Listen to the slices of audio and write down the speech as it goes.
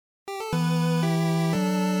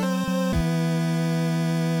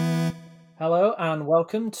Hello and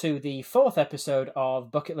welcome to the fourth episode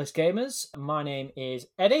of Bucket List Gamers. My name is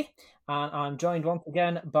Eddie and I'm joined once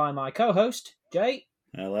again by my co-host, Jay.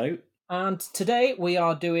 Hello. And today we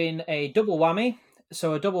are doing a double whammy,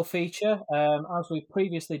 so a double feature. As we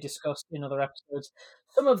previously discussed in other episodes,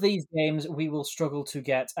 some of these games we will struggle to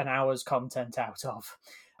get an hour's content out of.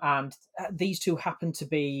 And these two happen to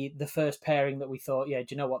be the first pairing that we thought, yeah, do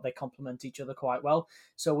you know what? They complement each other quite well.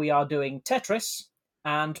 So we are doing Tetris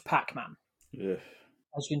and Pacman. Ugh.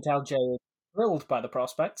 As you can tell, Jay is thrilled by the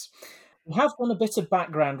prospects. We have done a bit of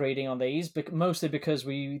background reading on these, mostly because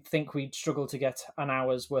we think we'd struggle to get an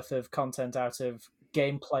hour's worth of content out of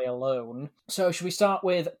gameplay alone. So should we start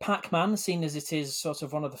with Pac-Man, seeing as it is sort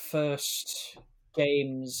of one of the first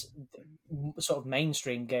games, sort of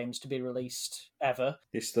mainstream games to be released ever?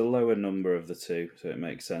 It's the lower number of the two, so it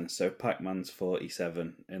makes sense. So Pac-Man's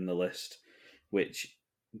 47 in the list, which,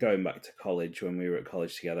 going back to college, when we were at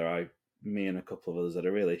college together, me and a couple of others had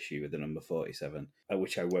a real issue with the number 47,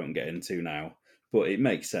 which I won't get into now. But it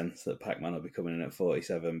makes sense that Pac-Man will be coming in at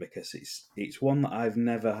 47 because it's one that I've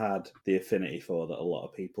never had the affinity for that a lot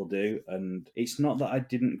of people do. And it's not that I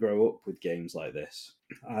didn't grow up with games like this.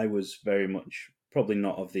 I was very much probably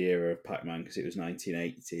not of the era of Pac-Man because it was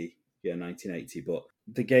 1980. Yeah, 1980. But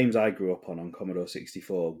the games I grew up on Commodore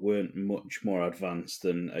 64 weren't much more advanced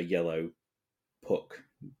than a yellow puck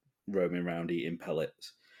roaming around eating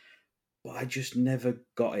pellets. But I just never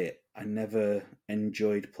got it. I never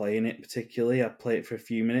enjoyed playing it particularly. I'd play it for a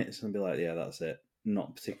few minutes and be like, yeah, that's it.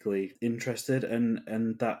 Not particularly interested.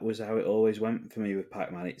 And that was how it always went for me with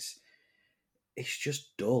Pac-Man. It's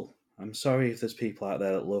just dull. I'm sorry if there's people out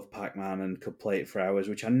there that love Pac-Man and could play it for hours,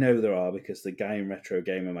 which I know there are because the guy in Retro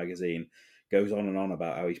Gamer magazine goes on and on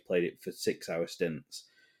about how he's played it for 6-hour stints.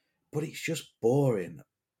 But it's just boring.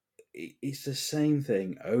 It's the same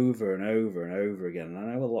thing over and over and over again. And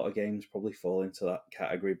I know a lot of games probably fall into that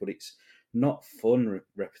category, but it's not fun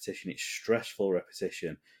repetition. It's stressful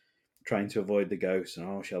repetition. Trying to avoid the ghosts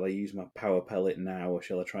and, shall I use my power pellet now or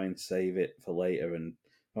shall I try and save it for later? And,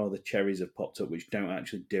 the cherries have popped up which don't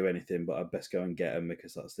actually do anything, but I best go and get them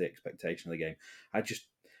because that's the expectation of the game.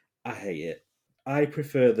 I hate it. I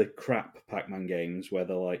prefer the crap Pac-Man games where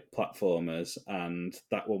they're like platformers and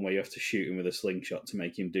that one where you have to shoot him with a slingshot to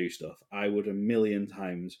make him do stuff. I would a million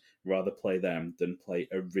times rather play them than play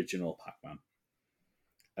original Pac-Man.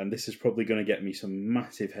 And this is probably going to get me some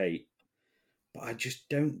massive hate, but I just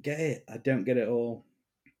don't get it. I don't get it all.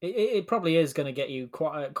 It probably is going to get you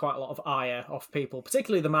quite a lot of ire off people,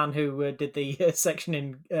 particularly the man who did the section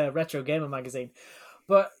in Retro Gamer magazine.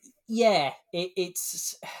 But yeah,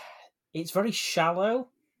 it's very shallow,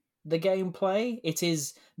 the gameplay. It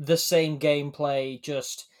is the same gameplay,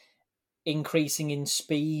 just increasing in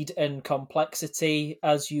speed and complexity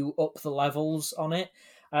as you up the levels on it.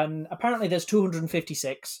 And apparently there's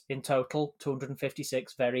 256 in total,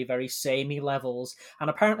 256 very, very samey levels. And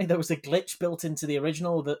apparently there was a glitch built into the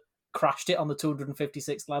original that crashed it on the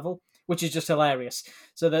 256th level, which is just hilarious.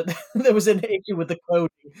 So that there was an issue with the coding.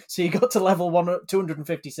 So you got to level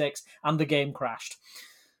 256 and the game crashed.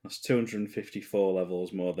 That's 254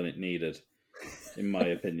 levels more than it needed, in my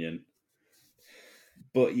opinion.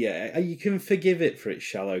 But yeah, you can forgive it for its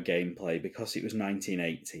shallow gameplay because it was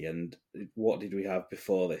 1980, and what did we have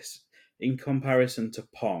before this? In comparison to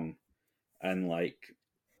Pong, and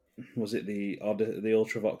was it the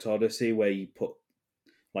Ultravox Odyssey where you put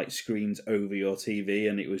like screens over your TV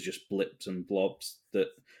and it was just blips and blobs that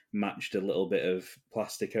matched a little bit of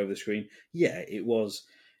plastic over the screen? Yeah, it was.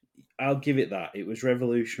 I'll give it that. It was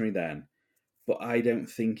revolutionary then. But I don't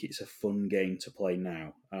think it's a fun game to play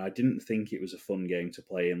now. And I didn't think it was a fun game to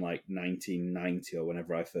play in like 1990 or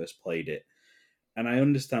whenever I first played it. And I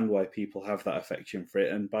understand why people have that affection for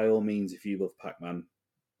it. And by all means, if you love Pac-Man,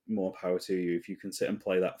 more power to you. If you can sit and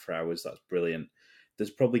play that for hours, that's brilliant.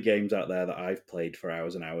 There's probably games out there that I've played for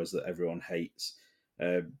hours and hours that everyone hates.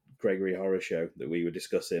 Gregory Horror Show that we were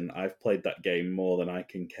discussing, I've played that game more than I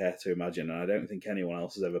can care to imagine. And I don't think anyone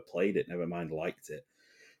else has ever played it, never mind liked it.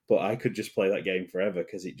 But I could just play that game forever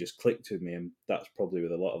because it just clicked with me, and that's probably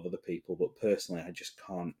with a lot of other people. But personally, I just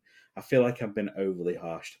can't. I feel like I've been overly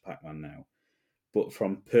harsh to Pac-Man now. But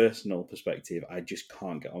from personal perspective, I just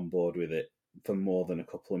can't get on board with it for more than a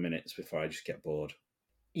couple of minutes before I just get bored.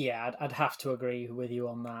 Yeah, I'd have to agree with you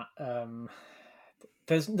on that.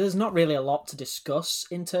 There's not really a lot to discuss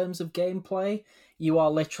in terms of gameplay. You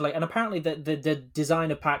are literally, and apparently the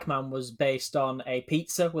design of Pac-Man was based on a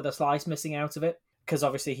pizza with a slice missing out of it. Because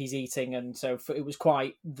obviously he's eating, and so it was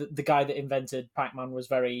quite... The guy that invented Pac-Man was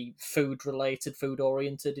very food-related,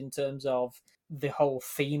 food-oriented in terms of the whole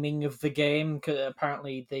theming of the game.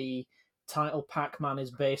 Apparently the title Pac-Man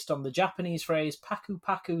is based on the Japanese phrase paku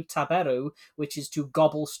paku taberu, which is to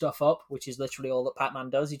gobble stuff up, which is literally all that Pac-Man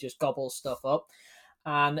does. He just gobbles stuff up.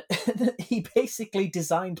 And he basically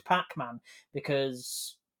designed Pac-Man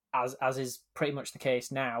because, as is pretty much the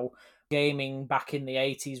case now, gaming back in the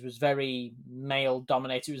 80s was very male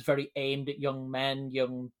dominated. It was very aimed at young men,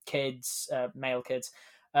 young kids, male kids.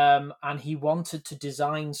 And he wanted to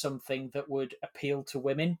design something that would appeal to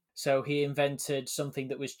women. So he invented something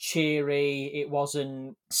that was cheery, it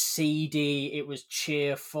wasn't seedy, it was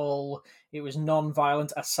cheerful, it was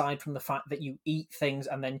non-violent, aside from the fact that you eat things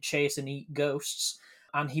and then chase and eat ghosts.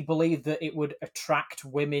 And he believed that it would attract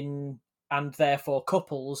women and therefore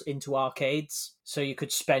couples into arcades, so you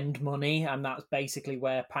could spend money, and that's basically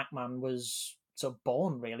where Pac-Man was sort of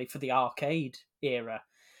born, really, for the arcade era.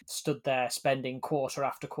 Stood there spending quarter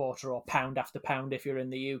after quarter or pound after pound if you're in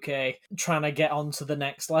the UK, trying to get on to the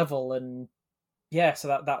next level. And yeah,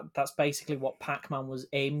 so that's basically what Pac-Man was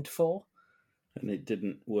aimed for. And it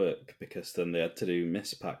didn't work because then they had to do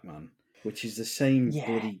Miss Pac-Man, which is the same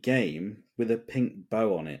bloody game with a pink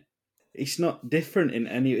bow on it. It's not different in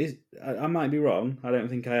any... I might be wrong, I don't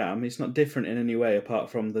think I am. It's not different in any way apart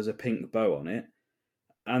from there's a pink bow on it.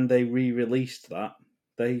 And they re-released that.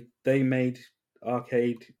 They made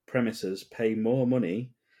arcade premises pay more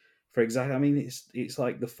money for exactly... I mean, it's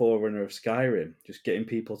like the forerunner of Skyrim, just getting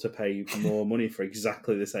people to pay more money for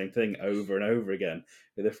exactly the same thing over and over again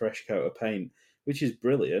with a fresh coat of paint, which is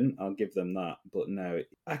brilliant. I'll give them that. But no,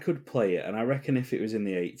 I could play it, and I reckon if it was in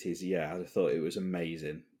the 80s, yeah, I'd have thought it was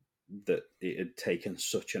amazing that it had taken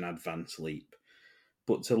such an advanced leap.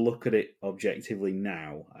 But to look at it objectively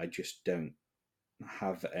now, I just don't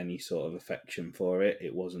have any sort of affection for it.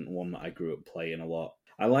 It wasn't one that I grew up playing a lot.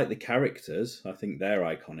 I like the characters, I think they're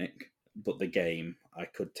iconic, but the game I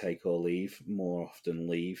could take or leave, more often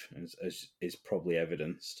leave, as is probably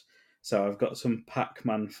evidenced. So I've got some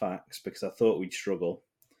Pac-Man facts because I thought we'd struggle.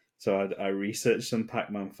 So I researched some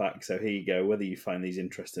Pac-Man facts, so here you go. Whether you find these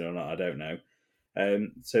interesting or not, I don't know.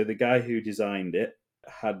 So the guy who designed it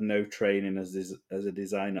had no training as a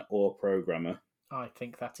designer or programmer. I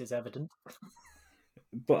think that is evident.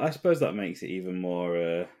 But I suppose that makes it even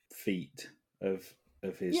more feat of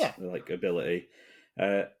his ability.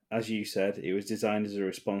 As you said, it was designed as a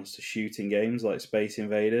response to shooting games like Space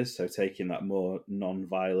Invaders, so taking that more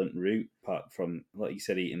non-violent route, apart from, like you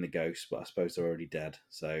said, eating the ghosts, but I suppose they're already dead,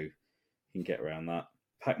 so you can get around that.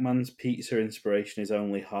 Pac-Man's pizza inspiration is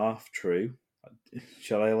only half true.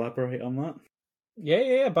 Shall I elaborate on that?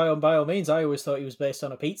 Yeah. By all means. I always thought he was based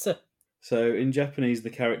on a pizza. So in Japanese,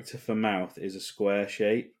 the character for mouth is a square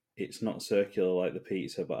shape. It's not circular like the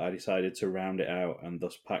pizza, but I decided to round it out, and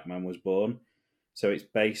thus Pac-Man was born. So it's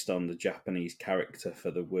based on the Japanese character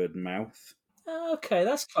for the word mouth. Okay,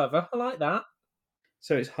 that's clever. I like that.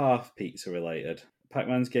 So it's half pizza related.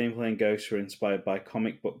 Pac-Man's gameplay and ghosts were inspired by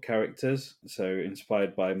comic book characters, so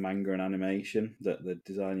inspired by manga and animation that the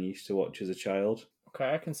designer used to watch as a child.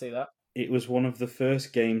 Okay, I can see that. It was one of the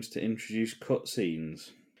first games to introduce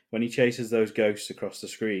cutscenes. When he chases those ghosts across the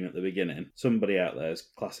screen at the beginning, somebody out there is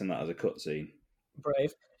classing that as a cutscene.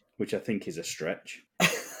 Brave. Which I think is a stretch.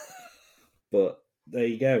 But there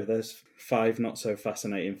you go. There's 5 not so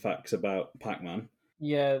fascinating facts about Pac-Man.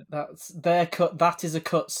 Yeah, that's their cut. That is a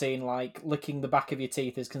cutscene. Like licking the back of your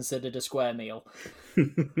teeth is considered a square meal.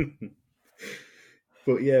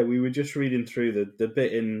 But yeah, we were just reading through the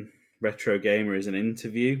bit in Retro Gamer is an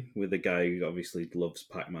interview with a guy who obviously loves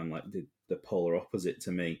Pac-Man, like the polar opposite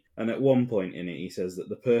to me. And at one point in it, he says that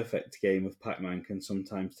the perfect game of Pac-Man can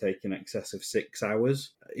sometimes take in excess of 6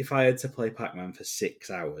 hours. If I had to play Pac-Man for 6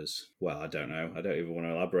 hours, well, I don't know. I don't even want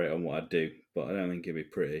to elaborate on what I'd do, but I don't think it'd be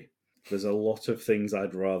pretty. There's a lot of things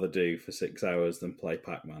I'd rather do for 6 hours than play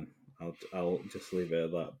Pac-Man. I'll just leave it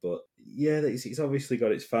at that. But yeah, it's obviously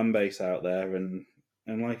got its fan base out there, and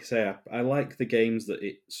like I say, I like the games that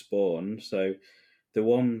it spawned. So the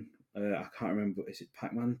one, I can't remember, is it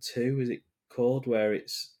Pac-Man 2, is it called? Where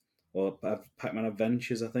it's, or Pac-Man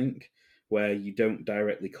Adventures, I think, where you don't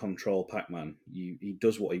directly control Pac-Man. He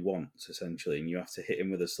does what he wants, essentially, and you have to hit him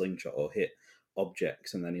with a slingshot or hit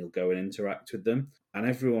objects, and then he'll go and interact with them. And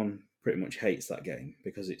everyone pretty much hates that game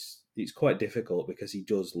because it's quite difficult because he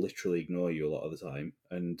does literally ignore you a lot of the time.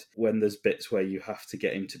 And when there's bits where you have to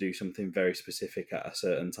get him to do something very specific at a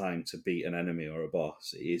certain time to beat an enemy or a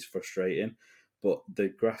boss, it is frustrating. But the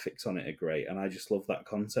graphics on it are great, and I just love that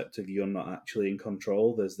concept of you're not actually in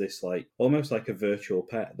control. There's this almost like a virtual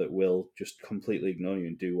pet that will just completely ignore you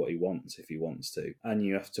and do what he wants if he wants to. And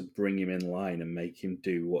you have to bring him in line and make him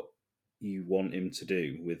do what you want him to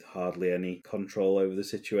do with hardly any control over the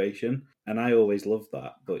situation. And I always loved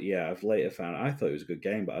that. But yeah, I've later found I thought it was a good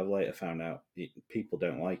game, but I've later found out people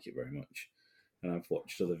don't like it very much. And I've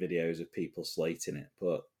watched other videos of people slating it.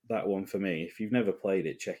 But that one for me, if you've never played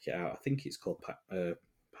it, check it out. I think it's called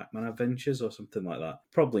Pacman Adventures or something like that.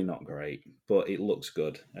 Probably not great, but it looks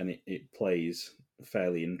good and it plays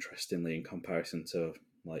fairly interestingly in comparison to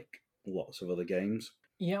like lots of other games.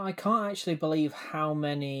 Yeah, I can't actually believe how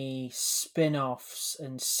many spin offs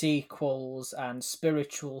and sequels and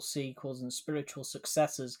spiritual sequels and spiritual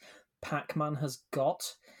successors Pac Man has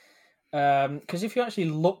got. Because if you actually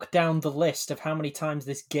look down the list of how many times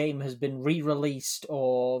this game has been re-released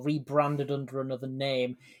or rebranded under another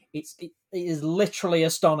name, it is literally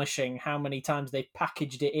astonishing how many times they've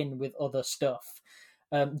packaged it in with other stuff,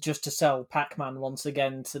 just to sell Pac-Man once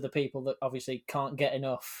again to the people that obviously can't get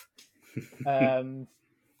enough.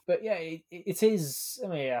 But yeah, it is. I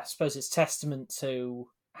mean, I suppose it's testament to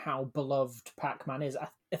how beloved Pac-Man is.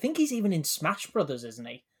 I think he's even in Smash Brothers, isn't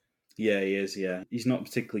he? Yeah, he is. Yeah, he's not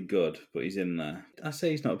particularly good, but he's in there. I say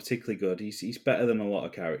he's not particularly good. He's better than a lot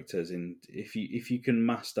of characters. And if you can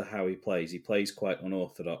master how he plays quite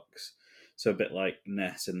unorthodox. So a bit like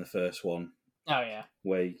Ness in the first one, Oh yeah.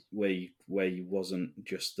 where he wasn't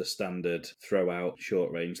just the standard throw out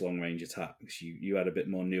short range, long range attacks. You had a bit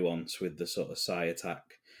more nuance with the sort of side attack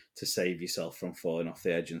to save yourself from falling off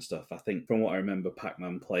the edge and stuff. I think from what I remember,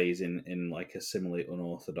 Pac-Man plays in like a similarly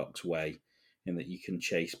unorthodox way, in that you can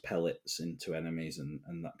chase pellets into enemies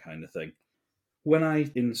and that kind of thing. When I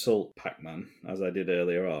insult Pac-Man, as I did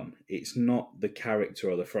earlier on, it's not the character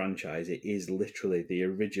or the franchise, it is literally the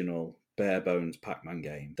original bare bones Pac-Man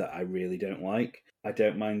game that I really don't like. I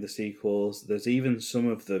don't mind the sequels. There's even some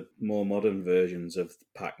of the more modern versions of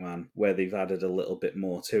Pac-Man where they've added a little bit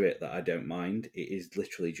more to it that I don't mind. It is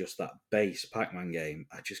literally just that base Pac-Man game.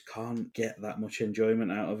 I just can't get that much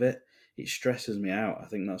enjoyment out of it. It stresses me out. I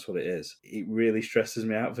think that's what it is. It really stresses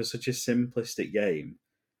me out for such a simplistic game.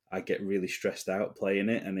 I get really stressed out playing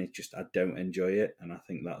it, and I don't enjoy it, and I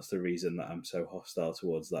think that's the reason that I'm so hostile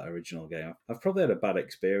towards that original game. I've probably had a bad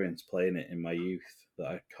experience playing it in my youth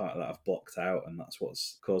that I've blocked out, and that's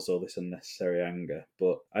what's caused all this unnecessary anger.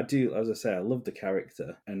 But I do, as I say, I love the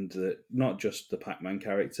character, and not just the Pac-Man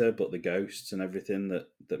character, but the ghosts and everything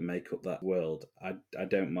that make up that world. I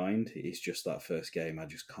don't mind. It's just that first game, I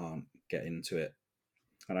just can't get into it.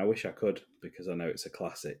 And I wish I could, because I know it's a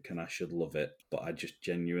classic and I should love it, but I just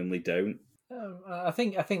genuinely don't. I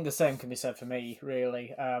think the same can be said for me.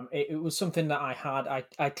 Really, it was something that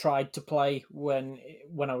I tried to play when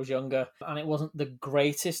I was younger, and it wasn't the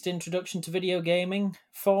greatest introduction to video gaming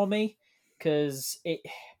for me because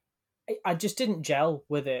I just didn't gel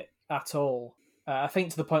with it at all. I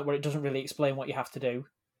think to the point where it doesn't really explain what you have to do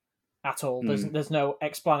at all. There's no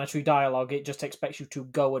explanatory dialogue. It just expects you to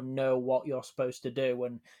go and know what you're supposed to do,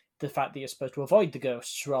 and the fact that you're supposed to avoid the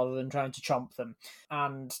ghosts rather than trying to chomp them.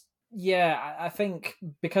 And yeah, I think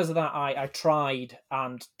because of that, I tried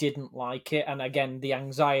and didn't like it. And again, the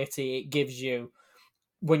anxiety it gives you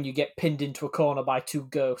when you get pinned into a corner by two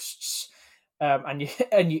ghosts, and you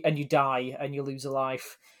and you die and you lose a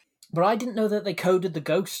life. But I didn't know that they coded the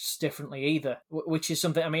ghosts differently either, which is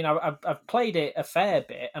something. I mean, I've played it a fair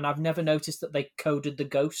bit, and I've never noticed that they coded the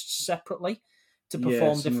ghosts separately to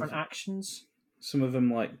perform different actions. Some of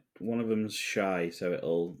them, like one of them's shy, so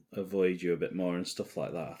it'll avoid you a bit more and stuff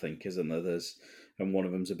like that. I think, isn't there? And one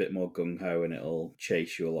of them's a bit more gung ho, and it'll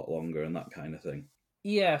chase you a lot longer and that kind of thing.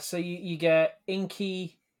 Yeah, so you get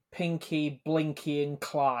Inky, Pinky, Blinky, and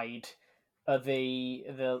Clyde are the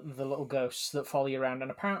little ghosts that follow you around, and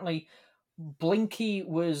apparently Blinky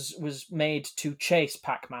was made to chase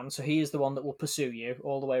Pac-Man, so he is the one that will pursue you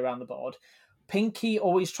all the way around the board. Pinky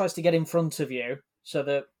always tries to get in front of you so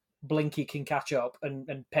that Blinky can catch up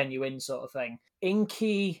and pen you in, sort of thing.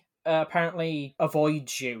 Inky apparently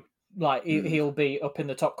avoids you. Like he'll be up in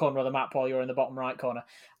the top corner of the map while you're in the bottom right corner,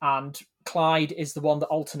 and Clyde is the one that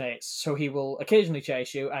alternates, so he will occasionally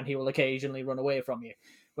chase you and he will occasionally run away from you,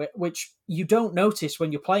 which you don't notice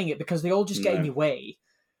when you're playing it because they all just get in your way.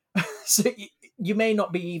 So you may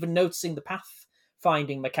not be even noticing the path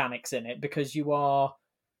finding mechanics in it because you are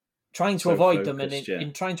trying to avoid them, and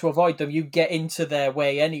in trying to avoid them, you get into their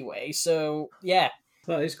way anyway. So yeah,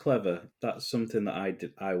 that is clever. That's something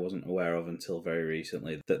that I wasn't aware of until very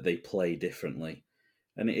recently, that they play differently,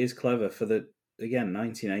 and it is clever for the. Again,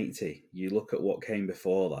 1980, you look at what came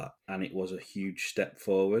before that, and it was a huge step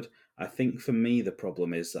forward. I think for me, the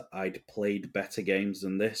problem is that I'd played better games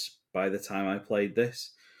than this by the time I played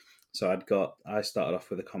this. So I started off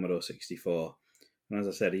with a Commodore 64. And as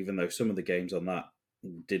I said, even though some of the games on that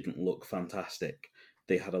didn't look fantastic,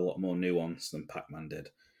 they had a lot more nuance than Pac-Man did.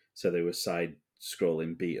 So they were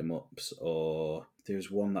side-scrolling beat-em-ups, or there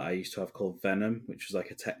was one that I used to have called Venom, which was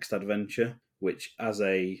like a text adventure, which as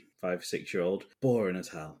a 5, 6-year-old, boring as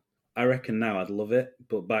hell. I reckon now I'd love it,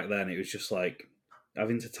 but back then it was just like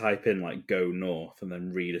having to type in like go north and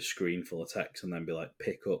then read a screen full of text and then be like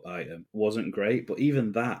pick up item wasn't great. But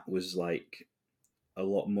even that was like a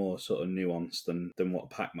lot more sort of nuanced than what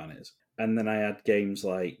Pac-Man is. And then I had games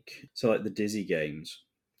like the Dizzy games.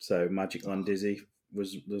 So Magic Land Dizzy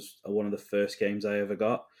was one of the first games I ever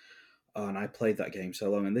got. Oh, and I played that game so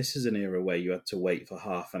long. And this is an era where you had to wait for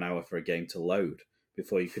half an hour for a game to load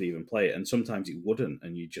before you could even play it. And sometimes it wouldn't,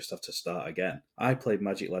 and you just have to start again. I played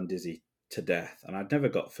Magic Land Dizzy to death, and I'd never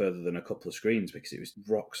got further than a couple of screens because it was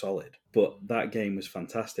rock solid. But that game was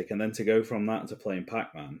fantastic. And then to go from that to playing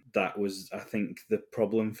Pac-Man, that was, I think, the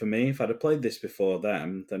problem for me. If I'd have played this before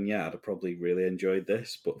then yeah, I'd have probably really enjoyed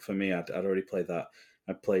this. But for me, I'd already played that.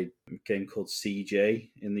 I played a game called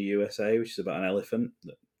CJ in the USA, which is about an elephant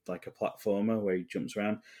that like a platformer where he jumps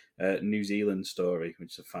around. New Zealand Story,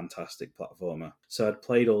 which is a fantastic platformer. So I'd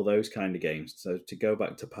played all those kind of games. So to go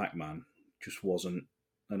back to Pac-Man just wasn't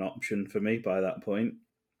an option for me by that point.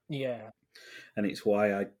 Yeah. And it's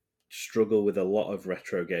why I struggle with a lot of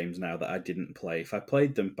retro games now that I didn't play. If I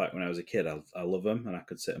played them back when I was a kid, I love them and I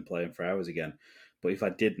could sit and play them for hours again. But if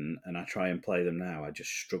I didn't and I try and play them now, I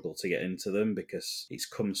just struggle to get into them because it's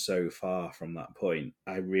come so far from that point.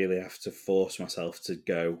 I really have to force myself to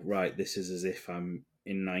go, right, this is as if I'm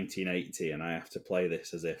in 1980 and I have to play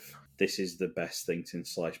this as if this is the best thing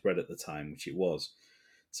since sliced bread at the time, which it was.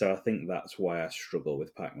 So I think that's why I struggle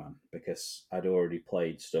with Pac-Man, because I'd already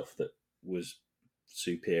played stuff that was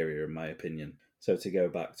superior in my opinion. So to go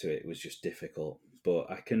back to it was just difficult. But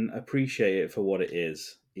I can appreciate it for what it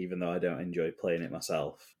is, even though I don't enjoy playing it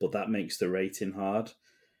myself. But that makes the rating hard,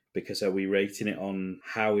 because are we rating it on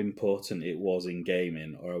how important it was in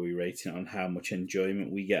gaming, or are we rating it on how much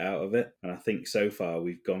enjoyment we get out of it? And I think so far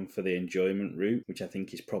we've gone for the enjoyment route, which I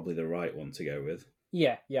think is probably the right one to go with.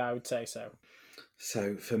 Yeah, I would say so.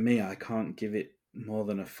 So for me, I can't give it more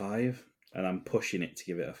than a 5, and I'm pushing it to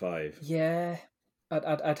give it a 5. Yeah,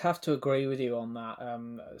 I'd have to agree with you on that.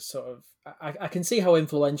 Sort of, I can see how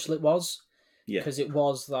influential it was, Yeah, because it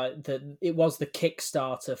was like it was the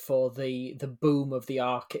Kickstarter for the boom of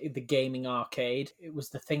the gaming arcade. It was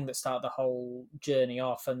the thing that started the whole journey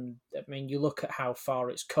off. And I mean, you look at how far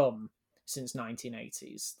it's come since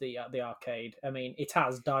 1980s. The arcade. I mean, it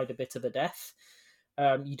has died a bit of a death.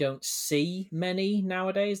 You don't see many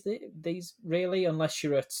nowadays. These really, unless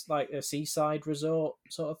you're at like a seaside resort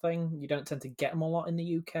sort of thing, you don't tend to get them a lot in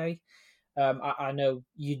the UK. I know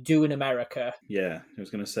you do in America. yeah. I was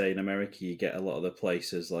going to say, in America, you get a lot of the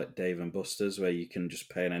places like Dave and Buster's where you can just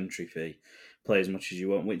pay an entry fee, play as much as you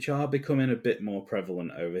want, which are becoming a bit more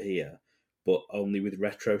prevalent over here, but only with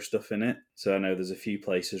retro stuff in it. So I know there's a few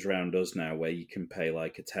places around us now where you can pay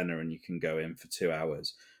like a tenner and you can go in for 2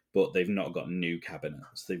 hours, but they've not got new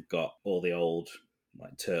cabinets. They've got all the old,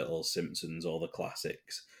 like Turtles, Simpsons, all the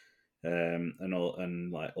classics, and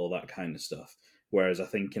like all that kind of stuff. Whereas I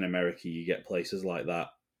think in America you get places like that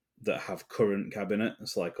have current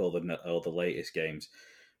cabinets, like all the latest games.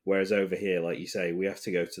 Whereas over here, like you say, we have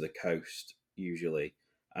to go to the coast usually,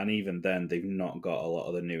 and even then they've not got a lot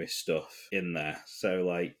of the newest stuff in there. So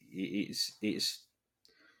like it's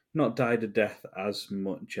not died a death as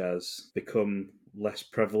much as become less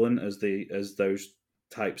prevalent as those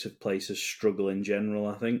types of places struggle in general.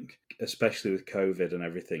 I think, especially with COVID and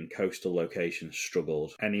everything, coastal locations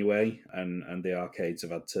struggled anyway, and the arcades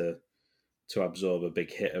have had to absorb a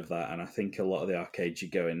big hit of that. And I think a lot of the arcades you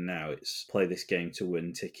go in now, it's play this game to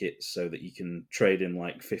win tickets so that you can trade in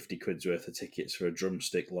like 50 quid's worth of tickets for a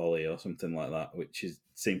drumstick lolly or something like that, which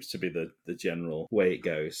seems to be the general way it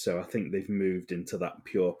goes. So I think they've moved into that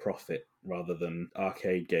pure profit rather than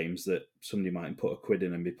arcade games that somebody might put a quid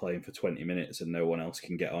in and be playing for 20 minutes and no one else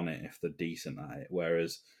can get on it if they're decent at it.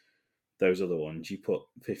 Whereas those other ones, you put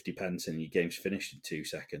 50 pence in, your game's finished in 2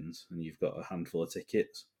 seconds and you've got a handful of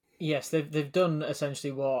tickets. Yes, they've done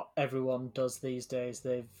essentially what everyone does these days.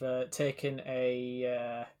 They've taken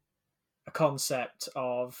a concept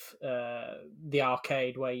of the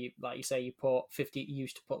arcade where you, like you say, you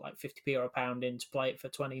used to put like 50p or a pound in to play it for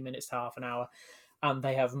 20 minutes to half an hour, and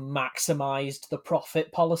they have maximised the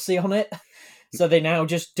profit policy on it. So they now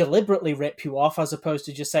just deliberately rip you off, as opposed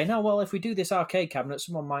to just saying, "No, well, if we do this arcade cabinet,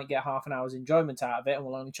 someone might get half an hour's enjoyment out of it, and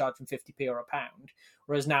we'll only charge them 50p or a pound."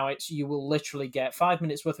 Whereas now you will literally get 5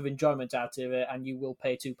 minutes worth of enjoyment out of it, and you will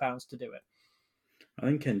pay £2 to do it. I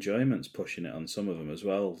think enjoyment's pushing it on some of them as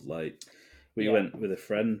well. Like, We went with a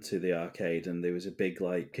friend to the arcade, and there was a big,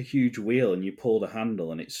 like, a huge wheel, and you pulled a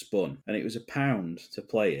handle and it spun, and it was £1 to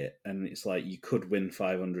play it, and it's like you could win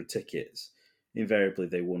 500 tickets. Invariably,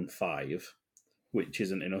 they won 5, which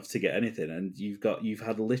isn't enough to get anything, and you've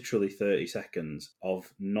had literally 30 seconds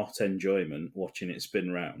of not enjoyment watching it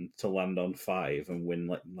spin round to land on 5 and win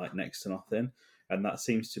like next to nothing. And that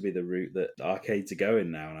seems to be the route that arcades are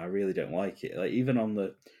going now, and I really don't like it. Like, even on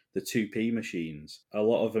the 2p machines, a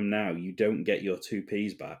lot of them now, you don't get your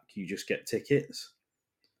 2p's back, you just get tickets.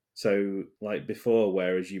 So, like before,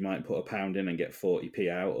 whereas you might put £1 in and get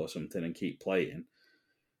 40p out or something and keep playing,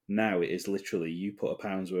 now it is literally you put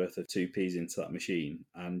 £1 worth of 2p's into that machine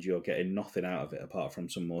and you're getting nothing out of it apart from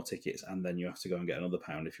some more tickets, and then you have to go and get another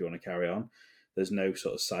 £1 if you want to carry on. There's no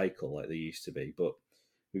sort of cycle like there used to be, but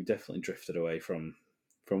we've definitely drifted away from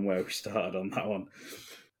where we started on that one.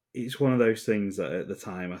 It's one of those things that at the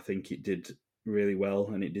time I think it did really well,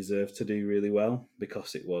 and it deserved to do really well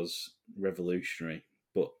because it was revolutionary.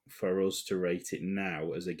 But for us to rate it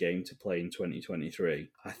now as a game to play in 2023,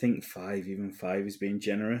 I think 5, even 5 is being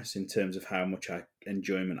generous in terms of how much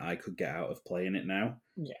enjoyment I could get out of playing it now.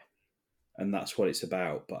 Yeah. And that's what it's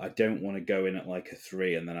about. But I don't want to go in at like a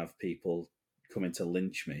 3 and then have people coming to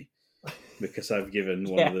lynch me because I've given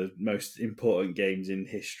one of the most important games in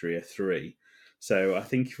history a 3. So I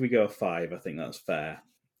think if we go a 5, I think that's fair,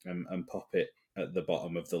 and pop it at the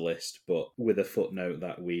bottom of the list, but with a footnote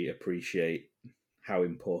that we appreciate how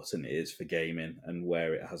important it is for gaming and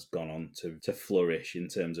where it has gone on to flourish in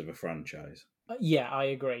terms of a franchise. Yeah, I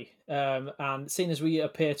agree. And seeing as we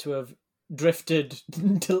appear to have drifted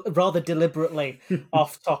rather deliberately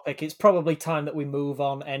off topic, it's probably time that we move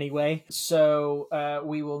on anyway. So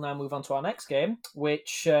we will now move on to our next game,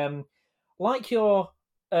 which, like your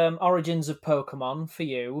Origins of Pokemon for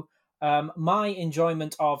you, my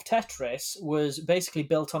enjoyment of Tetris was basically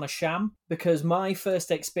built on a sham, because my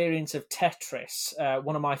first experience of Tetris,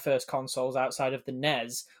 one of my first consoles outside of the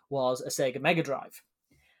NES, was a Sega Mega Drive.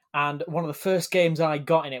 And one of the first games I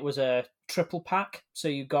got in it was a triple pack. So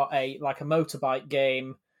you got a motorbike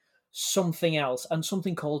game, something else, and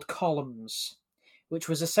something called Columns, which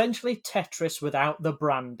was essentially Tetris without the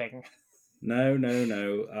branding. No.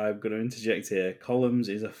 I'm going to interject here. Columns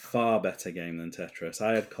is a far better game than Tetris.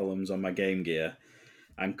 I had Columns on my Game Gear,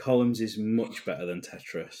 and Columns is much better than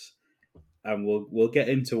Tetris. And we'll get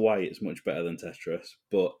into why it's much better than Tetris.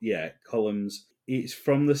 But yeah, Columns, it's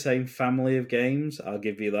from the same family of games, I'll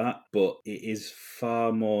give you that, but it is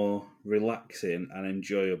far more relaxing and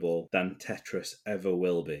enjoyable than Tetris ever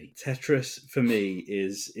will be. Tetris, for me,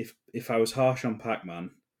 is, if I was harsh on Pacman,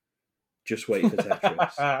 just wait for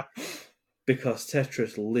Tetris. Because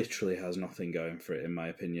Tetris literally has nothing going for it, in my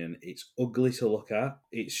opinion. It's ugly to look at.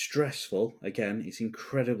 It's stressful. Again, it's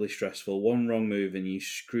incredibly stressful. One wrong move and you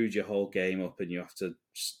screwed your whole game up, and you have to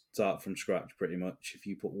start from scratch pretty much. If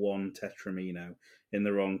you put one Tetramino in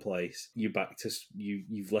the wrong place, you've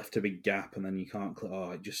left a big gap, and then you can't click.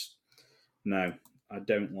 No, I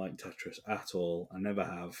don't like Tetris at all. I never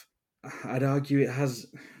have. I'd argue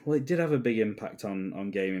it did have a big impact on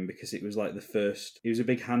gaming, because it was like it was a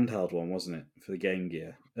big handheld one, wasn't it, for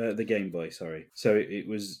the the Game Boy, sorry. So it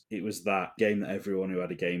was that game that everyone who had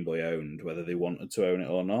a Game Boy owned, whether they wanted to own it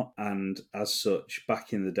or not. And as such,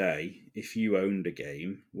 back in the day, if you owned a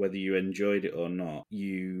game, whether you enjoyed it or not,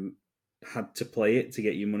 you had to play it to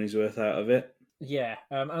get your money's worth out of it. Yeah,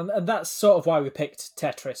 and that's sort of why we picked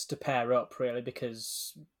Tetris to pair up, really,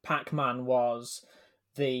 because Pac-Man was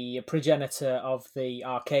the progenitor of the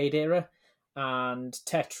arcade era, and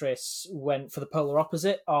Tetris went for the polar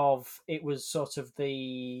opposite of, it was sort of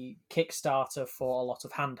the Kickstarter for a lot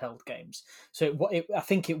of handheld games. So I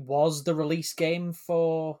think it was the release game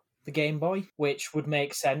for the Game Boy, which would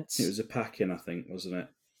make sense. It was a pack-in, I think, wasn't it?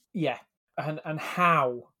 Yeah, and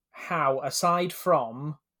how aside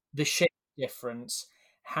from the shape difference,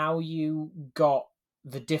 how you got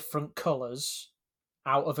the different colours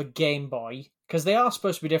out of a Game Boy, because they are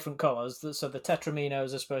supposed to be different colours. So the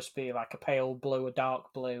Tetraminos are supposed to be like a pale blue, a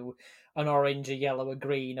dark blue, an orange, a yellow, a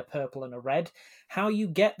green, a purple, and a red. How you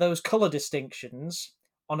get those colour distinctions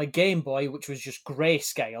on a Game Boy, which was just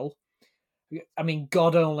grayscale, I mean,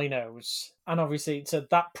 God only knows. And obviously, so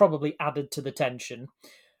that probably added to the tension.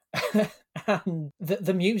 And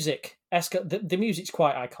the music, the music's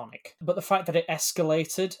quite iconic, but the fact that it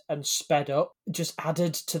escalated and sped up just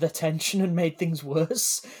added to the tension and made things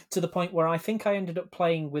worse, to the point where I think I ended up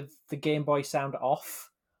playing with the Game Boy sound off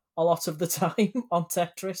a lot of the time on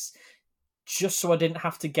Tetris, just so I didn't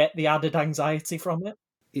have to get the added anxiety from it.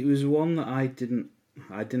 It was one that I didn't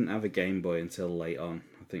have a Game Boy until late on.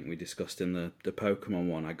 I think we discussed in the Pokemon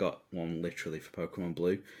one. I got one literally for Pokemon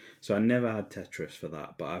Blue. So I never had Tetris for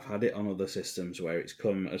that, but I've had it on other systems where it's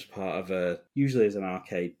come as part of usually as an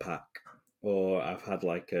arcade pack, or I've had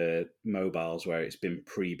like mobiles where it's been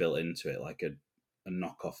pre-built into it, like a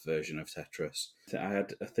knockoff version of Tetris. So I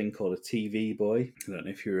had a thing called a TV Boy. I don't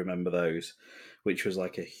know if you remember those, which was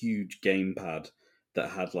like a huge gamepad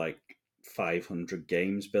that had like 500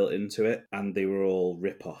 games built into it, and they were all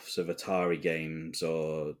rip-offs of Atari games,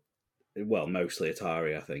 or well, mostly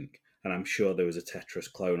Atari, I think. And I'm sure there was a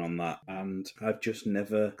Tetris clone on that, and I've just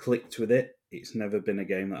never clicked with it. It's never been a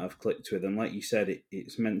game that I've clicked with, and like you said,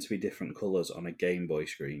 it's meant to be different colours on a Game Boy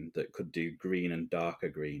screen that could do green and darker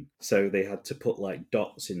green. So they had to put like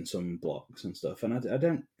dots in some blocks and stuff, and I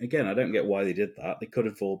don't get why they did that. They could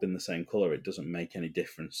have all been the same colour. It doesn't make any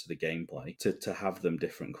difference to the gameplay to have them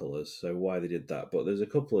different colours, so why they did that. But there's a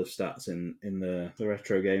couple of stats in the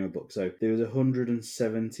Retro Gamer book. So there was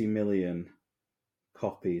 170 million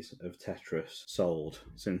copies of Tetris sold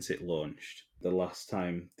since it launched. The last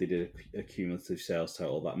time they did a cumulative sales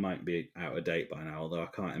total, that might be out of date by now, although I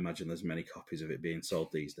can't imagine there's many copies of it being sold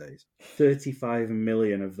these days. 35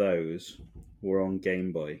 million of those were on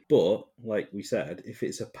Game Boy. But, like we said, if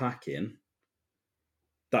it's a pack-in,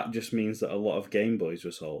 that just means that a lot of Game Boys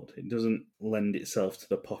were sold. It doesn't lend itself to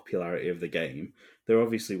the popularity of the game. There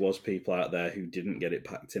obviously was people out there who didn't get it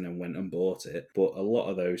packed in and went and bought it, but a lot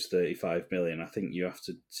of those 35 million, I think you have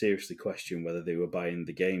to seriously question whether they were buying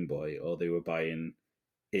the Game Boy or they were buying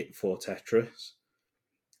it for Tetris.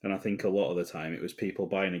 And I think a lot of the time it was people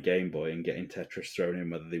buying a Game Boy and getting Tetris thrown in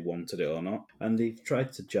whether they wanted it or not. And they've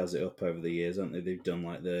tried to jazz it up over the years, haven't they? They've done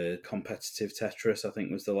like the competitive Tetris, I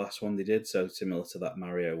think was the last one they did. So similar to that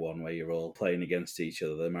Mario one where you're all playing against each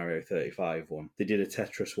other, the Mario 35 one. They did a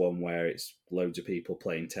Tetris one where it's loads of people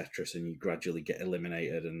playing Tetris and you gradually get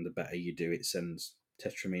eliminated, and the better you do, it sends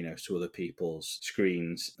Tetraminos to other people's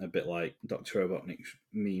screens, a bit like Dr. Robotnik's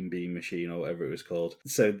Mean Bean Machine or whatever it was called.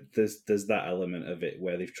 So there's that element of it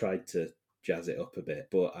where they've tried to jazz it up a bit,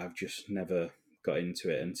 but I've just never got into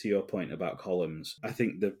it. And to your point about Columns, I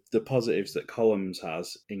think the positives that Columns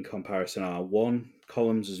has in comparison are, one,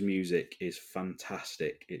 Columns' music is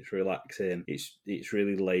fantastic. It's relaxing. It's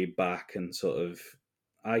really laid back and sort of,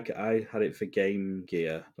 I had it for Game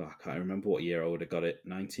Gear. Oh, I can't remember what year I would have got it.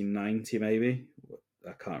 1990 maybe?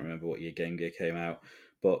 I can't remember what year Game Gear came out.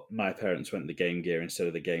 But my parents went the Game Gear instead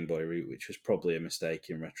of the Game Boy route, which was probably a mistake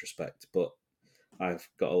in retrospect. But I've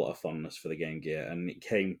got a lot of fondness for the Game Gear, and it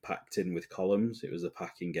came packed in with Columns. It was a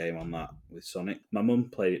packing game on that with Sonic. My mum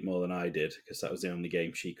played it more than I did because that was the only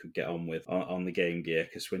game she could get on with on the Game Gear,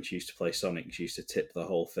 because when she used to play Sonic, she used to tip the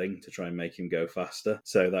whole thing to try and make him go faster.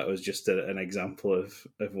 So that was just an example of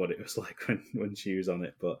what it was like when she was on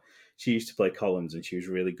it. But she used to play Columns and she was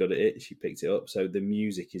really good at it. She picked it up. So the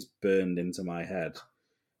music is burned into my head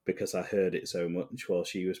because I heard it so much while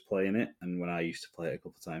she was playing it and when I used to play it a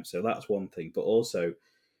couple of times. So that's one thing. But also,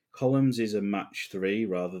 Columns is a match 3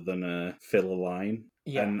 rather than a filler line.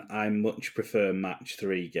 Yeah. And I much prefer match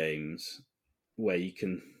 3 games where you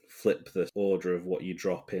can flip the order of what you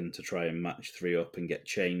drop in to try and match 3 up and get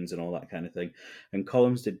chains and all that kind of thing. And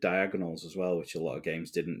Columns did diagonals as well, which a lot of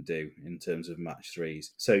games didn't do in terms of match 3s.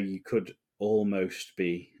 So you could almost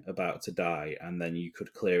be about to die and then you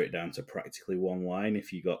could clear it down to practically one line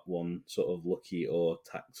if you got one sort of lucky or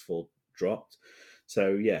tactful dropped.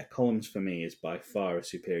 So yeah, Columns for me is by far a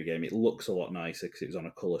superior game. It looks a lot nicer because it was on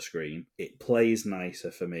a colour screen. It plays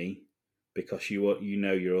nicer for me because you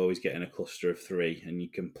know you're always getting a cluster of 3 and you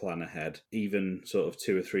can plan ahead. Even sort of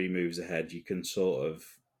 2 or 3 moves ahead, you can sort of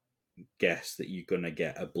guess that you're going to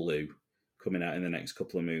get a blue coming out in the next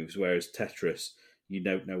couple of moves. Whereas Tetris, you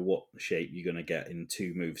don't know what shape you're going to get in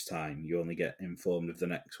 2 moves' time. You only get informed of the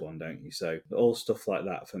next one, don't you? So all stuff like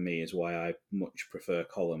that for me is why I much prefer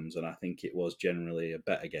Columns, and I think it was generally a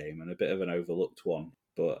better game and a bit of an overlooked one.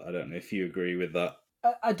 But I don't know if you agree with that.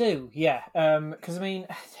 I do, yeah. Because I mean,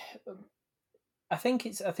 I think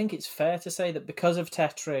it's fair to say that because of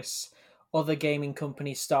Tetris, other gaming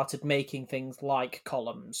companies started making things like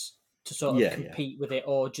Columns to sort of compete with it,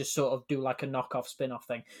 or just sort of do like a knockoff spin-off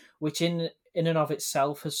thing, which in and of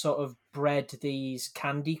itself has sort of bred these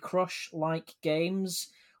Candy Crush-like games,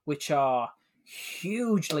 which are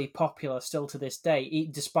hugely popular still to this day,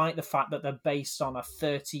 despite the fact that they're based on a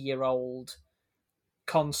 30-year-old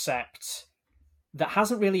concept that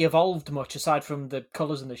hasn't really evolved much aside from the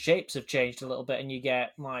colours and the shapes have changed a little bit, and you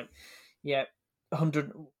get like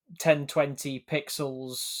 110, 20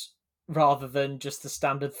 pixels rather than just the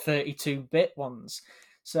standard 32-bit ones.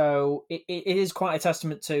 So it is quite a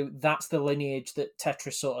testament to that's the lineage that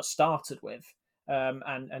Tetris sort of started with.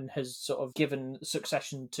 and has sort of given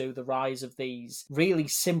succession to the rise of these really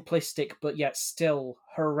simplistic but yet still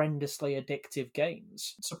horrendously addictive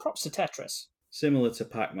games. So props to Tetris. Similar to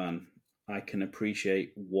Pac-Man, I can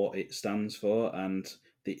appreciate what it stands for and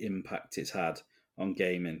the impact it's had on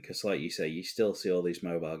gaming. Because, like you say, you still see all these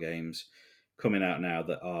mobile games coming out now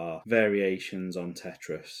that are variations on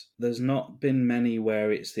Tetris. There's not been many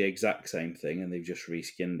where it's the exact same thing and they've just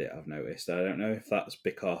reskinned it, I've noticed. I don't know if that's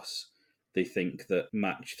because they think that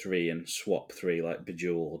Match 3 and Swap 3, like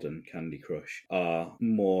Bejeweled and Candy Crush, are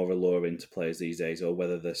more alluring to players these days, or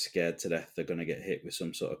whether they're scared to death they're going to get hit with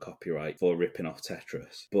some sort of copyright for ripping off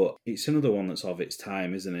Tetris. But it's another one that's of its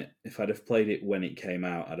time, isn't it? If I'd have played it when it came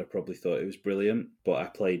out, I'd have probably thought it was brilliant, but I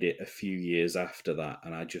played it a few years after that,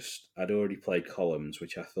 and I'd already played Columns,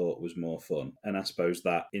 which I thought was more fun, and I suppose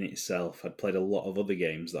that in itself, I'd played a lot of other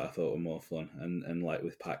games that I thought were more fun, and like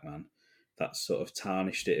with Pac-Man, that sort of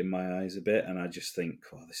tarnished it in my eyes a bit, and I just think,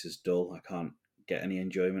 oh, this is dull. I can't get any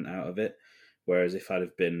enjoyment out of it. Whereas if I'd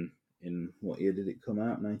have been in, what year did it come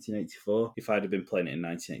out? 1984. If I'd have been playing it in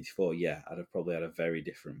 1984, yeah, I'd have probably had a very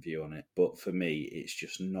different view on it. But for me, it's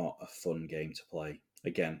just not a fun game to play.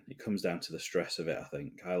 Again, it comes down to the stress of it, I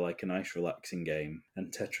think. I like a nice, relaxing game,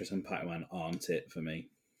 and Tetris and Pac-Man aren't it for me.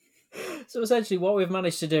 So essentially, what we've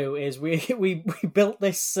managed to do is we built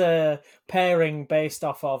this pairing based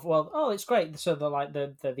off of, well, oh, it's great. So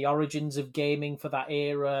the origins of gaming for that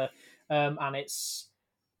era, and it's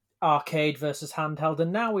arcade versus handheld,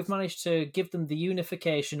 and now we've managed to give them the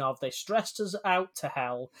unification of they stressed us out to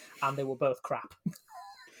hell, and they were both crap.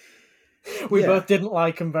 We both didn't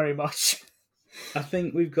like them very much. I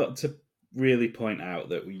think we've got to really point out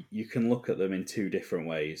that you can look at them in two different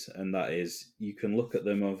ways, and that is you can look at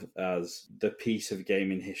them as the piece of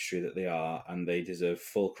gaming history that they are, and they deserve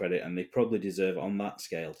full credit, and they probably deserve, on that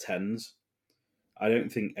scale, tens. I don't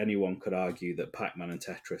think anyone could argue that Pac-Man and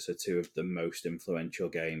Tetris are two of the most influential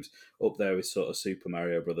games, up there with sort of Super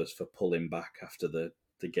Mario Brothers for pulling back after the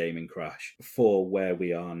gaming crash for where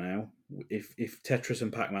we are now. If Tetris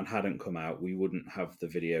and Pac-Man hadn't come out, we wouldn't have the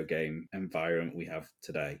video game environment we have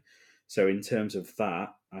today. So in terms of that,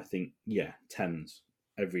 I think, yeah, tens.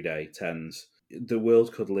 Every day, tens. The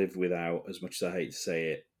world could live without, as much as I hate to say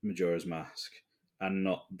it, Majora's Mask, and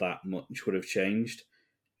not that much would have changed.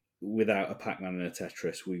 Without a Pac-Man and a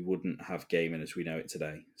Tetris, we wouldn't have gaming as we know it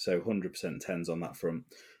today. So 100% tens on that front.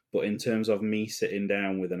 But in terms of me sitting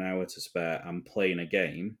down with an hour to spare and playing a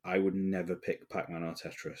game, I would never pick Pac-Man or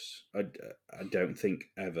Tetris. I don't think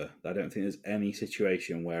ever. I don't think there's any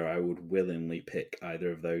situation where I would willingly pick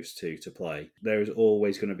either of those two to play. There is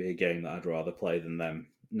always going to be a game that I'd rather play than them,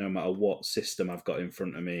 no matter what system I've got in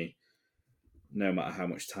front of me, no matter how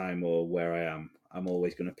much time or where I am. I'm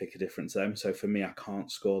always going to pick a different them. So for me, I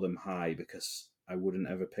can't score them high because I wouldn't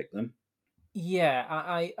ever pick them. Yeah,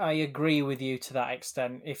 I agree with you to that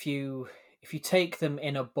extent. If you take them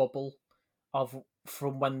in a bubble of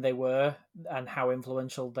from when they were and how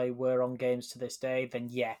influential they were on games to this day, then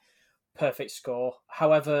yeah, perfect score.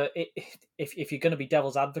 However, if you're going to be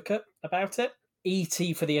devil's advocate about it,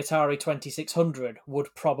 E.T. for the Atari 2600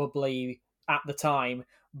 would probably, at the time,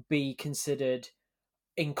 be considered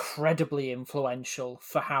incredibly influential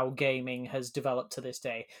for how gaming has developed to this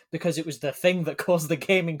day, because it was the thing that caused the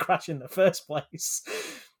gaming crash in the first place.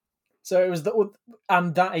 So it was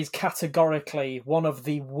and that is categorically one of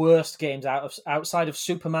the worst games outside of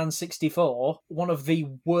Superman 64. One of the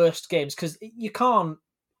worst games, because you can't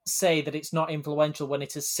say that it's not influential when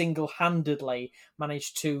it has single-handedly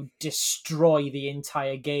managed to destroy the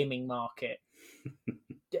entire gaming market.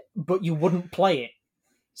 But you wouldn't play it.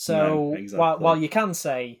 So No, exactly. while you can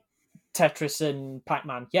say Tetris and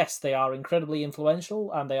Pac-Man, yes, they are incredibly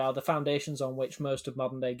influential and they are the foundations on which most of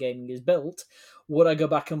modern day gaming is built, would I go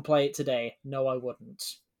back and play it today? No, I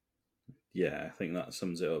wouldn't. Yeah, I think that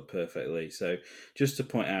sums it up perfectly. So just to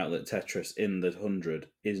point out that Tetris in the 100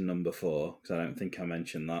 is number 4, because I don't think I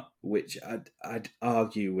mentioned that, which I'd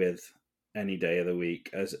argue with any day of the week.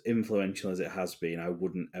 As influential as it has been, I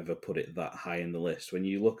wouldn't ever put it that high in the list. When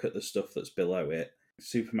you look at the stuff that's below it,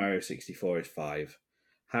 Super Mario 64 is 5.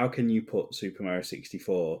 How can you put Super Mario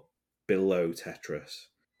 64 below Tetris?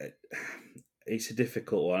 It's a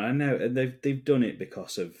difficult one. I know, and they've done it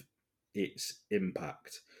because of its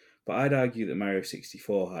impact. But I'd argue that Mario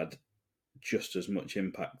 64 had just as much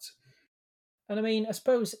impact. And I mean, I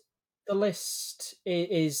suppose the list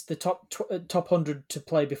is the top 100 to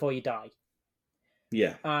play before you die.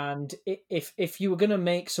 Yeah. And if you were going to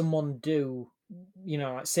make someone do,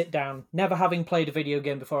 like sit down, never having played a video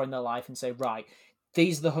game before in their life, and say, right,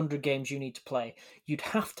 these are the 100 games you need to play, you'd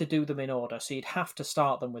have to do them in order. So you'd have to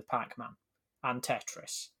start them with Pac-Man and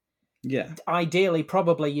Tetris. Yeah. Ideally,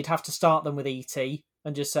 probably you'd have to start them with ET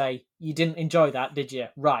and just say, you didn't enjoy that, did you?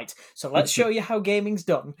 Right. So let's show you how gaming's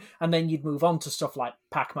done. And then you'd move on to stuff like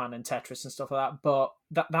Pac-Man and Tetris and stuff like that. But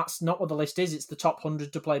that's not what the list is. It's the top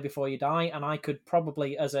 100 to play before you die. And I could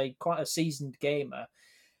probably, as a quite a seasoned gamer,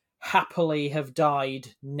 happily have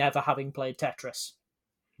died never having played Tetris.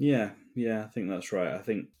 Yeah, I think that's right. I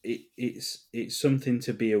think it's something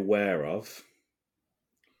to be aware of,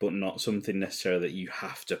 but not something necessarily that you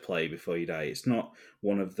have to play before you die. It's not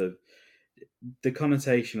one of the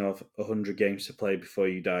connotation of 100 games to play before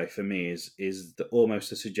you die for me is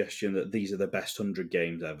almost a suggestion that these are the best 100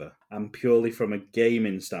 games ever. And purely from a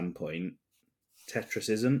gaming standpoint, Tetris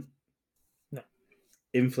isn't. No.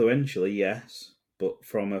 Influentially, yes, but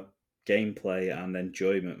from a gameplay and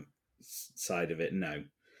enjoyment side of it, no.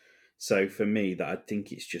 So for me, that I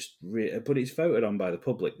think it's just, but it's voted on by the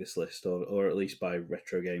public, this list, or at least by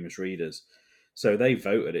Retro Gamers readers. So they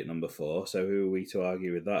voted it number 4. So who are we to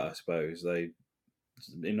argue with that? I suppose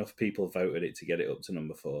enough people voted it to get it up to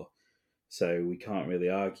number 4. So we can't really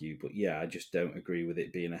argue. But yeah, I just don't agree with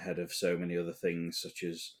it being ahead of so many other things, such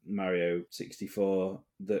as Mario 64.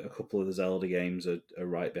 That a couple of the Zelda games are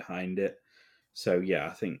right behind it. So yeah,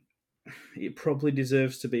 I think it probably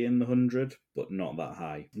deserves to be in the 100, but not that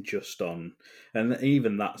high. Just on, and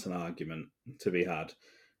even that's an argument to be had.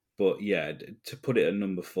 But yeah, to put it at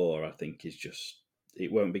number 4, I think is just,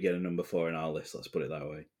 it won't be getting number 4 in our list. Let's put it that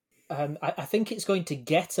way. I think it's going to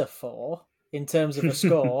get a 4 in terms of a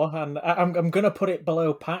score, and I'm going to put it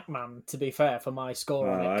below Pac-Man, to be fair, for my score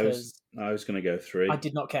on it, because I was going to go 3. I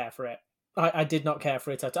did not care for it. I did not care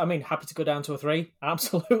for it. I mean, happy to go down to a 3,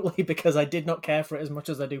 absolutely, because I did not care for it as much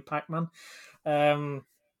as I do Pac-Man.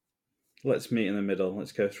 Let's meet in the middle.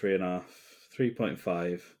 Let's go 3.5,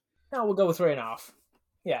 3.5. No, we'll go with 3.5.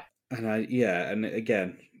 Yeah. And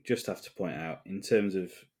again, just have to point out, in terms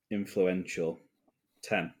of influential,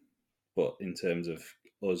 10. But in terms of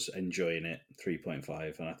us enjoying it,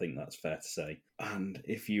 3.5, and I think that's fair to say. And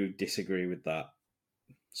if you disagree with that,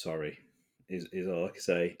 sorry, is all I can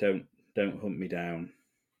say. Don't hunt me down.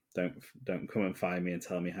 Don't come and find me and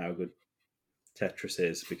tell me how good Tetris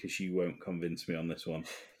is, because you won't convince me on this one.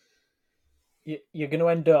 You're going to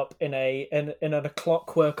end up in a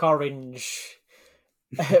Clockwork Orange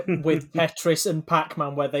with Tetris and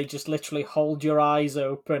Pac-Man, where they just literally hold your eyes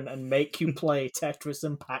open and make you play Tetris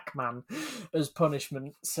and Pac-Man as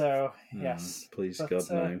punishment. So yes, please, God,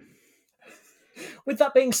 no. With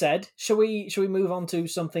that being said, shall we move on to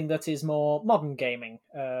something that is more modern gaming?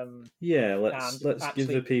 Yeah, let's give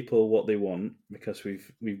the people what they want, because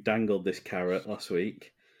we've dangled this carrot last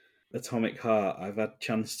week. Atomic Heart, I've had a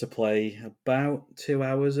chance to play about 2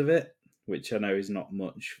 hours of it, which I know is not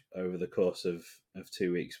much over the course of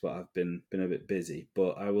 2 weeks, but I've been a bit busy.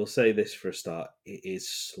 But I will say this for a start, it is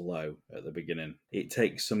slow at the beginning. It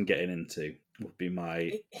takes some getting into, would be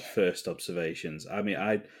my first observations. I mean,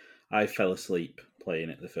 I fell asleep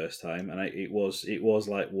playing it the first time, and it was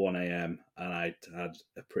like 1 a.m. and I'd had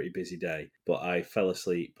a pretty busy day. But I fell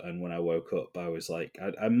asleep, and when I woke up, I was like,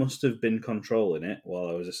 I must have been controlling it while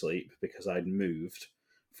I was asleep, because I'd moved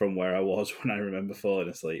from where I was when I remember falling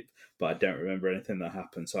asleep, but I don't remember anything that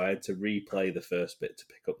happened. So I had to replay the first bit to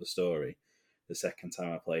pick up the story the second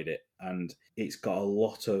time I played it, and it's got a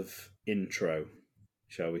lot of intro,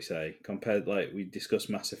 shall we say, compared, like we discussed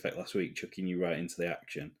Mass Effect last week, chucking you right into the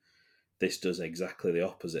action. This does exactly the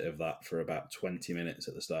opposite of that for about 20 minutes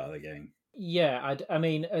at the start of the game. Yeah, I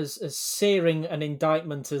mean, as searing an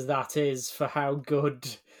indictment as that is for how good,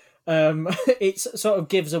 it sort of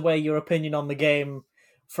gives away your opinion on the game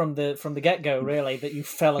from the get go. Really, that you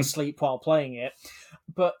fell asleep while playing it.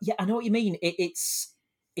 But yeah, I know what you mean. It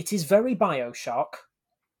is very BioShock.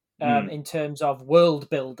 In terms of world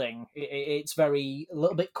building, it's a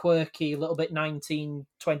little bit quirky, a little bit 1920s,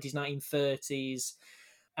 1930s.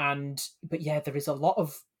 But yeah, there is a lot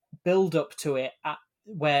of build up to it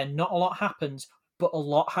where not a lot happens, but a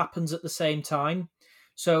lot happens at the same time.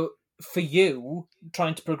 So for you,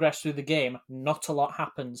 trying to progress through the game, not a lot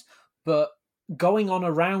happens, but going on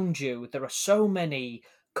around you, there are so many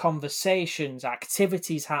conversations,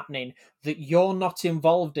 activities happening that you're not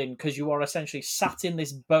involved in, because you are essentially sat in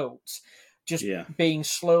this boat, just being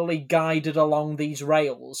slowly guided along these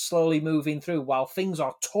rails, slowly moving through while things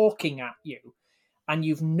are talking at you. And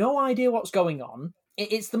you've no idea what's going on.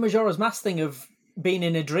 It's the Majora's Mask thing of being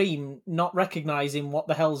in a dream, not recognizing what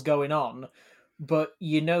the hell's going on. But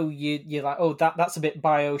you're like, oh, that's a bit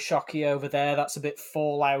BioShocky over there, that's a bit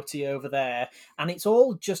Fallouty over there. And it's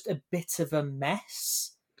all just a bit of a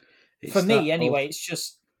mess. For me, anyway, it's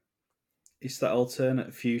just... It's that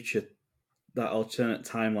alternate future that alternate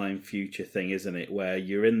timeline future thing, isn't it? Where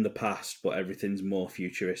you're in the past, but everything's more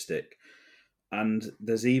futuristic. And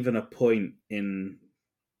there's even a point in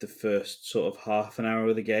the first sort of half an hour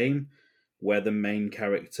of the game where the main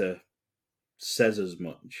character says as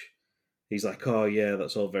much. He's like, "Oh yeah,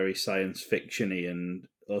 that's all very science fictiony," and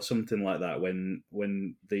or something like that. When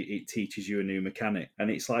it teaches you a new mechanic, and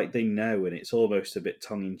it's like they know, and it's almost a bit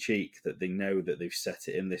tongue in cheek that they know that they've set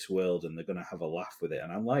it in this world, and they're going to have a laugh with it.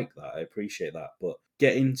 And I like that. I appreciate that. But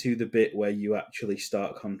get into the bit where you actually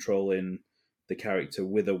start controlling the character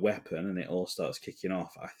with a weapon, and it all starts kicking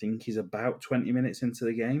off. I think he's about 20 minutes into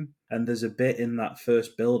the game, and there's a bit in that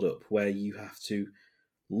first build up where you have to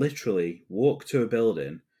literally walk to a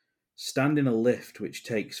building, stand in a lift which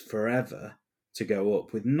takes forever to go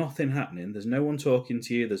up with nothing happening. There's no one talking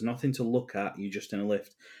to you, there's nothing to look at, you're just in a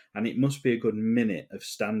lift. And it must be a good minute of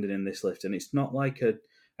standing in this lift. And it's not like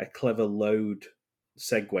a clever load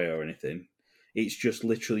segue or anything. It's just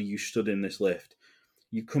literally you stood in this lift.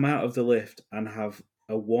 You come out of the lift and have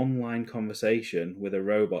a one-line conversation with a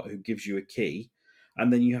robot who gives you a key,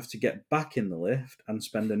 and then you have to get back in the lift and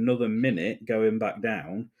spend another minute going back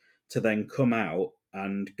down to then come out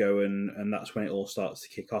and go and that's when it all starts to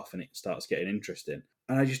kick off and it starts getting interesting.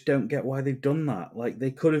 And I just don't get why they've done that. Like,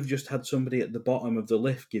 they could have just had somebody at the bottom of the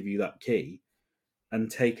lift give you that key and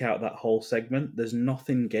take out that whole segment. There's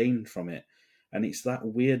nothing gained from it. And it's that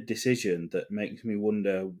weird decision that makes me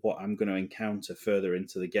wonder what I'm going to encounter further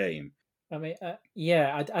into the game. I mean,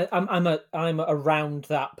 yeah, I'm around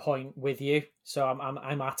that point with you, so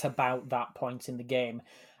I'm at about that point in the game,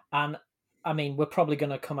 and I mean, we're probably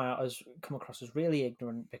going to come across as really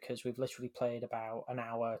ignorant because we've literally played about an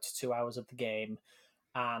hour to 2 hours of the game,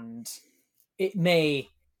 and it may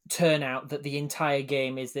turn out that the entire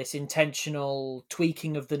game is this intentional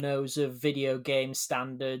tweaking of the nose of video game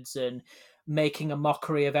standards and making a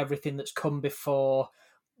mockery of everything that's come before,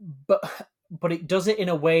 but it does it in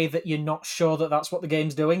a way that you're not sure that that's what the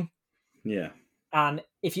game's doing. Yeah. And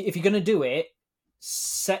if you're going to do it,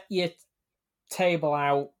 set your table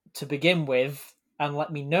out to begin with and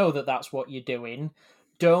let me know that that's what you're doing.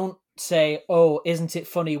 Don't say, "Oh, isn't it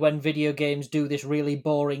funny when video games do this really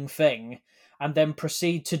boring thing?" and then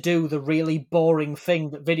proceed to do the really boring thing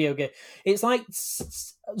that video game. It's like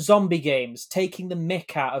zombie games taking the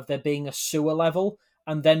mick out of there being a sewer level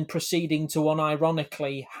and then proceeding to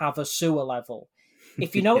unironically have a sewer level.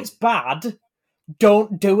 If you know it's bad,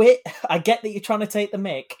 don't do it. I get that you're trying to take the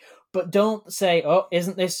mick, but don't say, "Oh,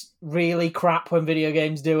 isn't this really crap when video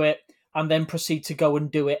games do it?" and then proceed to go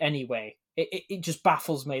and do it anyway. It just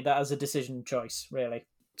baffles me that as a decision choice, really.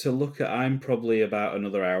 To look at, I'm probably about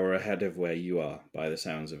another hour ahead of where you are by the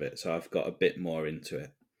sounds of it, so I've got a bit more into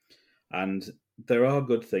it. And there are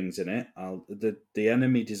good things in it. The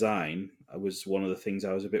enemy design was one of the things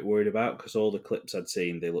I was a bit worried about because all the clips I'd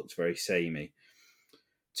seen, they looked very samey.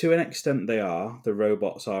 To an extent, they are. The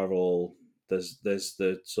robots are all there's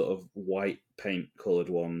the sort of white paint coloured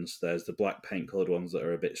ones. There's the black paint coloured ones that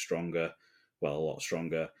are a bit stronger, well, a lot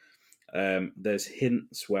stronger. There's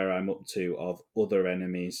hints where I'm up to of other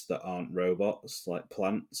enemies that aren't robots, like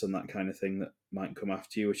plants and that kind of thing that might come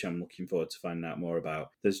after you, which I'm looking forward to finding out more about.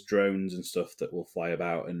 There's drones and stuff that will fly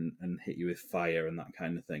about and hit you with fire and that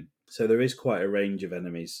kind of thing. So there is quite a range of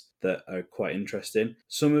enemies that are quite interesting.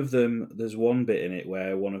 Some of them, there's one bit in it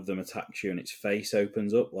where one of them attacks you and its face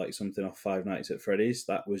opens up like something off Five Nights at Freddy's.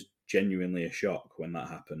 That was genuinely a shock when that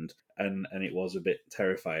happened. And it was a bit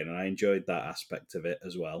terrifying, and I enjoyed that aspect of it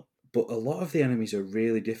as well. But a lot of the enemies are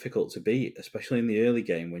really difficult to beat, especially in the early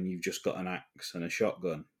game when you've just got an axe and a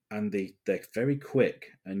shotgun. And they're very quick,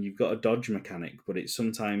 and you've got a dodge mechanic, but it's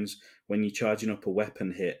sometimes when you're charging up a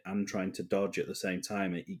weapon hit and trying to dodge at the same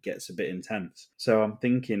time, it gets a bit intense. So I'm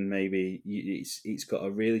thinking maybe it's got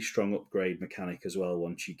a really strong upgrade mechanic as well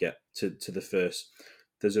once you get to the first.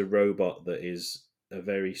 There's a robot that is a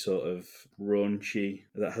very sort of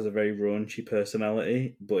that has a very raunchy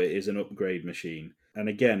personality, but it is an upgrade machine. And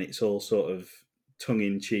again, it's all sort of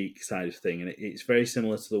tongue-in-cheek side of thing, and it's very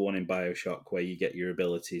similar to the one in Bioshock where you get your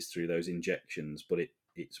abilities through those injections, but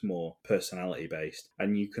it's more personality based,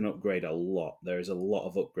 and you can upgrade a lot. There is a lot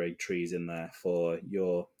of upgrade trees in there for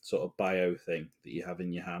your sort of bio thing that you have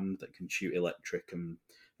in your hand that can shoot electric and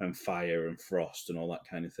fire and frost and all that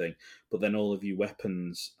kind of thing. But then all of your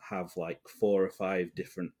weapons have like 4 or 5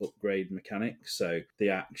 different upgrade mechanics. So the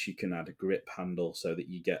axe, you can add a grip handle so that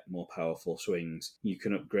you get more powerful swings. You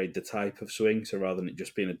can upgrade the type of swing, so rather than it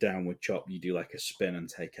just being a downward chop, you do like a spin and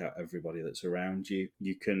take out everybody that's around you.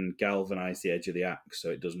 You can galvanize the edge of the axe so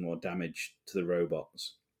it does more damage to the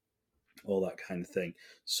robots. all that kind of thing.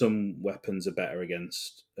 Some weapons are better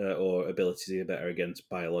against, or abilities are better against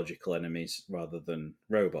biological enemies rather than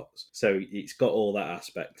robots. So it's got all that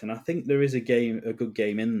aspect, and I think there is a good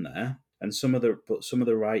game in there. And some of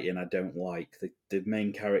the writing I don't like. The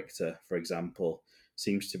main character, for example,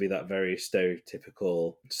 seems to be that very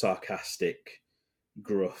stereotypical, sarcastic,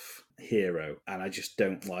 gruff hero, and I just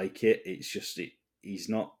don't like it. He's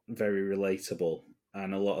not very relatable,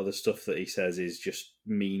 and a lot of the stuff that he says is just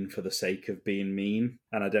mean for the sake of being mean.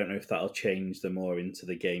 And I don't know if that'll change the more into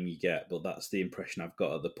the game you get, but that's the impression I've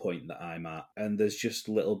got at the point that I'm at. And there's just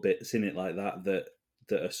little bits in it like that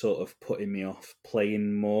are sort of putting me off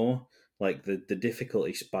playing more. Like the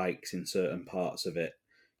difficulty spikes in certain parts of it.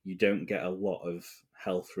 You don't get a lot of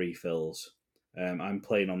health refills. I'm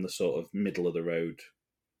playing on the sort of middle of the road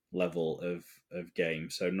level of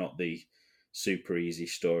game, so not the super easy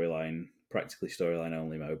storyline, practically storyline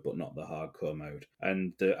only mode, but not the hardcore mode.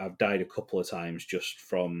 And I've died a couple of times just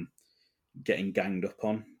from getting ganged up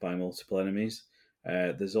on by multiple enemies.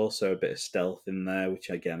 There's also a bit of stealth in there,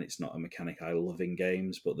 which again, it's not a mechanic I love in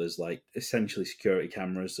games, but there's like essentially security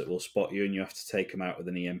cameras that will spot you and you have to take them out with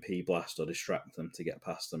an EMP blast or distract them to get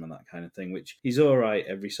past them and that kind of thing, which is all right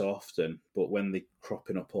every so often, but when they're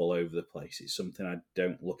cropping up all over the place, it's something I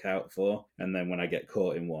don't look out for. And then when I get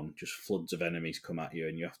caught in one, just floods of enemies come at you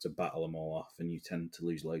and you have to battle them all off and you tend to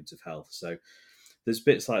lose loads of health. So there's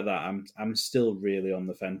bits like that. I'm still really on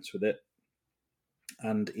the fence with it.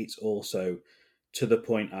 And it's also, to the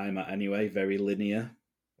point I'm at anyway, very linear,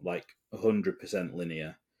 like 100%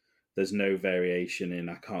 linear. There's no variation in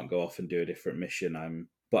I can't go off and do a different mission.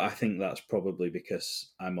 But I think that's probably because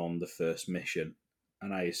I'm on the first mission,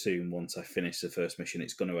 and I assume once I finish the first mission,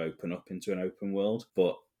 it's going to open up into an open world.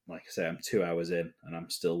 But like I say, I'm 2 hours in, and I'm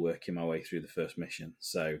still working my way through the first mission.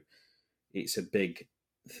 So it's a big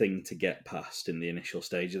thing to get past in the initial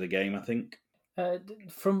stage of the game, I think.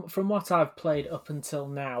 From what I've played up until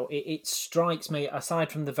now, it strikes me,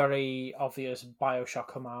 aside from the very obvious Bioshock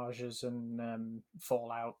homages and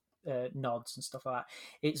Fallout nods and stuff like that,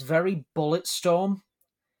 it's very Bulletstorm,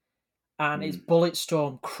 and it's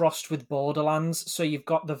Bulletstorm crossed with Borderlands. So you've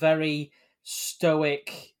got the very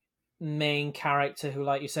stoic main character who,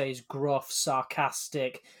 like you say, is gruff,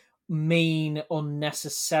 sarcastic, mean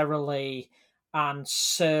unnecessarily, and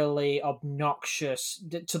surly, obnoxious,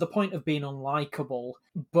 to the point of being unlikable.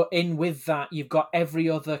 But in with that, you've got every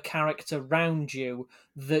other character around you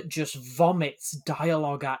that just vomits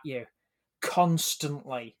dialogue at you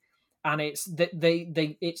constantly. And it's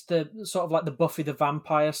it's the sort of like the Buffy the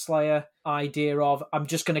Vampire Slayer idea of I'm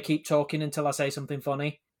just going to keep talking until I say something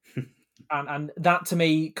funny, and that to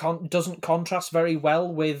me doesn't contrast very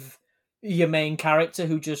well with your main character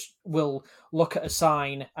who just will look at a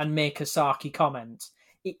sign and make a sarky comment.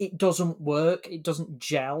 It doesn't work. It doesn't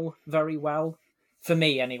gel very well for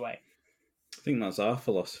me, anyway. I think that's our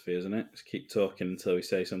philosophy, isn't it? Just keep talking until we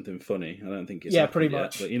say something funny. I don't think it's pretty happened yet,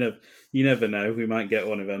 much. but you never know. We might get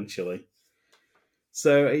one eventually.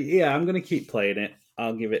 So yeah, I'm going to keep playing it.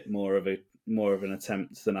 I'll give it more of an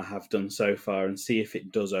attempt than I have done so far, and see if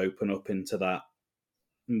it does open up into that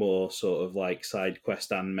more sort of like side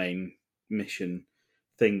quest and main mission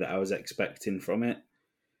thing that I was expecting from it.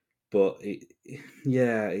 But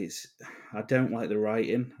I don't like the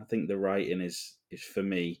writing. I think the writing is for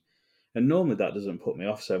me, and normally that doesn't put me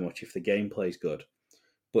off so much if the gameplay's good.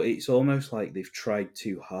 But it's almost like they've tried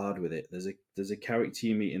too hard with it. There's a character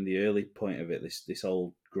you meet in the early point of it. This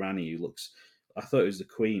old granny who looks. I thought it was the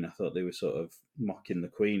Queen. I thought they were sort of mocking the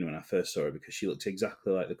Queen when I first saw her because she looks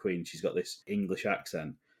exactly like the Queen. She's got this English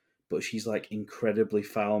accent, but she's like incredibly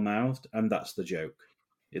foul mouthed, and that's the joke.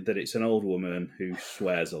 That it's an old woman who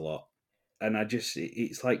swears a lot. And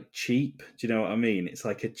it's like cheap. Do you know what I mean? It's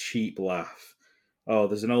like a cheap laugh. Oh,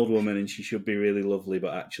 there's an old woman and she should be really lovely,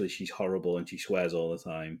 but actually she's horrible and she swears all the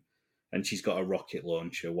time. And she's got a rocket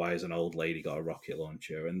launcher. Why has an old lady got a rocket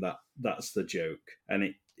launcher? And that's the joke.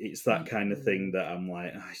 And it's that kind of thing that I'm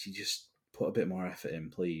like, you just put a bit more effort in,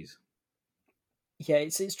 please. Yeah,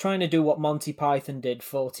 it's trying to do what Monty Python did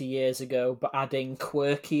 40 years ago, but adding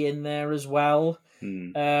quirky in there as well.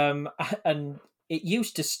 And it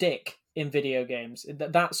used to stick in video games.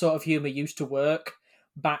 That sort of humour used to work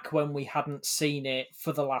back when we hadn't seen it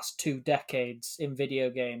for the last 2 decades in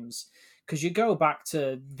video games. Because you go back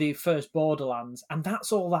to the first Borderlands, and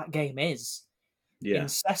that's all that game is. Yeah.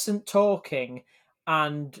 Incessant talking,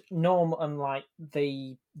 and like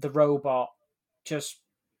the robot just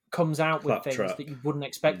comes out with things that you wouldn't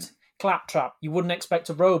expect. Claptrap. You wouldn't expect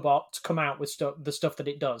a robot to come out with the stuff that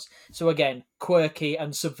it does. So again, quirky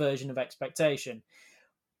and subversion of expectation.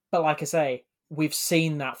 But like I say, we've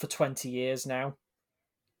seen that for 20 years now.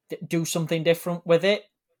 do something different with it.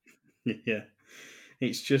 Yeah.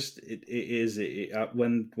 It's just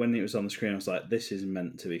when it was on the screen, I was like, "This is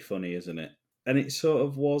meant to be funny, isn't it?" And it sort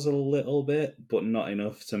of was a little bit, but not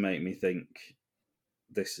enough to make me think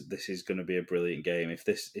this is going to be a brilliant game. If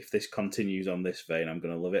this continues on this vein, I'm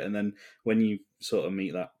going to love it. And then when you sort of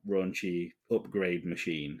meet that raunchy upgrade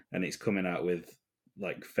machine, and it's coming out with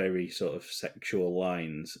like very sort of sexual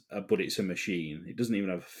lines, but it's a machine. It doesn't even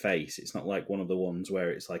have a face. It's not like one of the ones where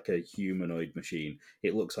it's like a humanoid machine.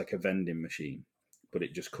 It looks like a vending machine, but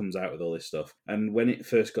it just comes out with all this stuff. And when it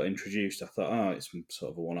first got introduced, I thought, oh, it's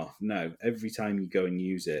sort of a one-off. No, every time you go and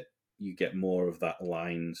use it, you get more of that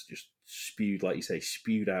lines just spewed, like you say,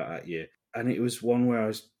 spewed out at you. And it was one where I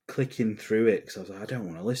was clicking through it because I was like, I don't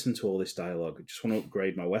want to listen to all this dialogue. I just want to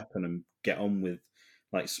upgrade my weapon and get on with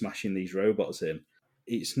like smashing these robots in.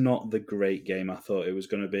 It's not the great game I thought it was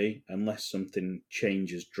going to be, unless something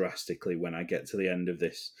changes drastically when I get to the end of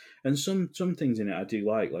this. And some things in it I do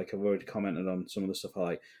like I've already commented on some of the stuff I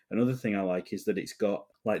like. Another thing I like is that it's got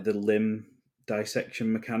like the limb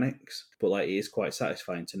dissection mechanics, but like it is quite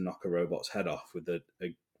satisfying to knock a robot's head off with a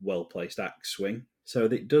well placed axe swing. So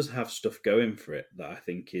it does have stuff going for it that I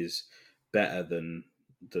think is better than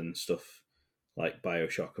stuff like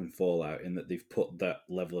Bioshock and Fallout, in that they've put that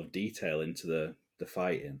level of detail into the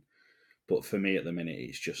fighting. But for me at the minute,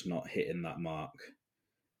 it's just not hitting that mark.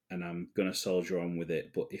 And I'm going to soldier on with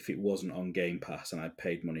it. But if it wasn't on Game Pass and I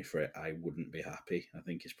paid money for it, I wouldn't be happy. I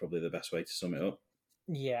think it's probably the best way to sum it up.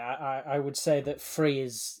 Yeah, I would say that free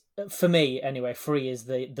is, for me anyway, free is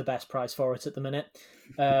the best price for it at the minute.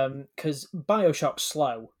 Because Bioshock's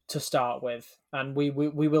slow to start with, and we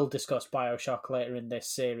will discuss Bioshock later in this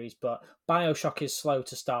series, but Bioshock is slow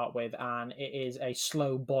to start with, and it is a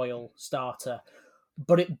slow boil starter,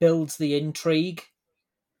 but it builds the intrigue.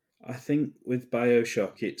 I think with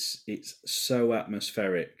Bioshock, it's so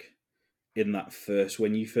atmospheric in that first,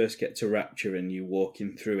 when you first get to Rapture and you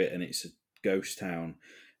walking through it and it's a ghost town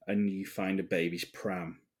and you find a baby's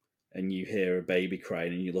pram and you hear a baby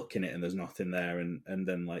crying and you look in it and there's nothing there, and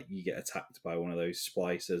then like you get attacked by one of those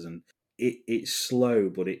splicers, and it's slow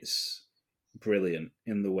but it's brilliant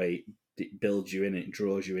in the way it builds you in, it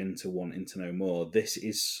draws you into wanting to know more. This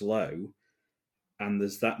is slow and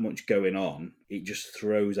there's that much going on, it just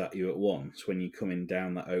throws at you at once when you're coming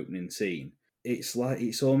down that opening scene. It's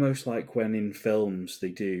almost like when in films they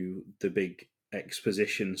do the big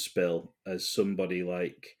exposition spill as somebody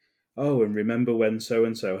like, oh, and remember when so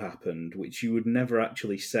and so happened, which you would never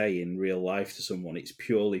actually say in real life to someone. It's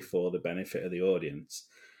purely for the benefit of the audience.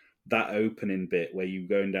 That opening bit where you're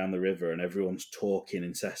going down the river and everyone's talking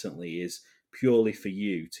incessantly is purely for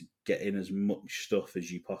you to get in as much stuff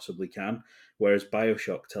as you possibly can. Whereas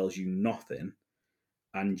Bioshock tells you nothing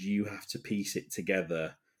and you have to piece it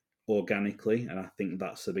together organically, and I think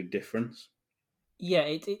that's the big difference. Yeah,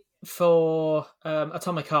 it for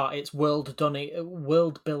Atomic Heart, it's world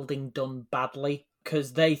building done badly,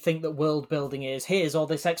 because they think that world building is, here's all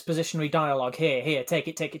this expositionary dialogue, here, take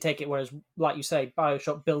it, take it, take it. Whereas, like you say,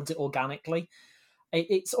 Bioshock builds it organically.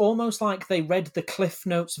 It's almost like they read the Cliff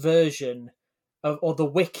Notes version of, or the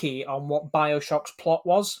wiki on what Bioshock's plot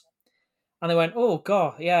was, and they went, "Oh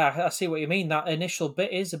god, yeah, I see what you mean. That initial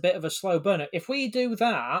bit is a bit of a slow burner. If we do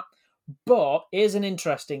that." But here's an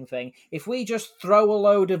interesting thing. If we just throw a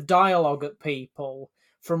load of dialogue at people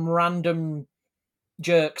from random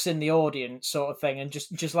jerks in the audience, sort of thing, and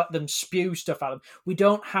just let them spew stuff at them, we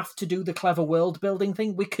don't have to do the clever world building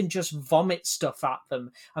thing. We can just vomit stuff at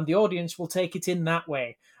them, and the audience will take it in that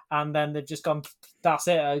way. And then they've just gone, that's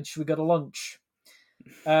it, should we go to lunch?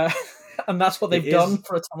 And that's what they've done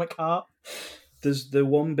for Atomic Heart. There's the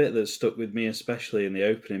one bit that stuck with me, especially in the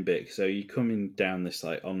opening bit. So you're coming down this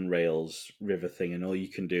like on rails river thing, and all you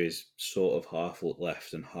can do is sort of half look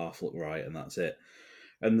left and half look right, and that's it.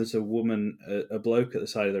 And there's a woman, a bloke at the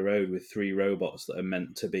side of the road with three robots that are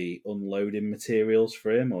meant to be unloading materials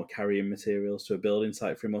for him or carrying materials to a building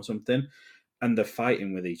site for him or something, and they're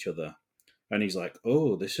fighting with each other. And he's like,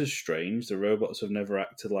 "Oh, this is strange. The robots have never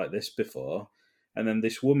acted like this before." And then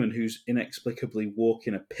this woman who's inexplicably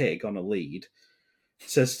walking a pig on a lead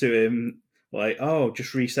says to him, like, "Oh,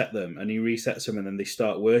 just reset them." And he resets them and then they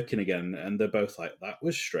start working again. And they're both like, "That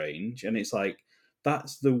was strange." And it's like,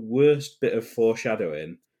 that's the worst bit of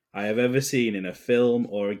foreshadowing I have ever seen in a film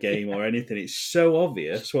or a game or anything. It's so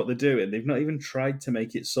obvious what they're doing. They've not even tried to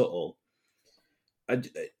make it subtle.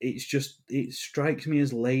 It strikes me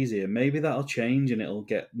as lazy, and maybe that'll change and it'll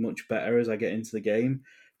get much better as I get into the game.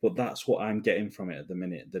 But that's what I'm getting from it at the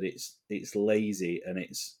minute. That it's lazy and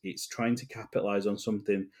it's trying to capitalize on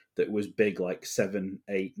something that was big like 7,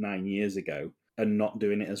 8, 9 years ago and not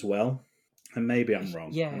doing it as well. And maybe I'm wrong,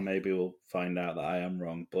 Yeah. and maybe we'll find out that I am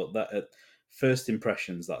wrong. But that at first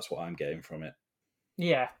impressions, that's what I'm getting from it.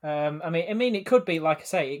 Yeah, I mean, it could be like I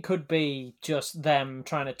say, it could be just them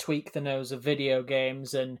trying to tweak the nose of video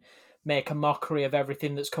games and make a mockery of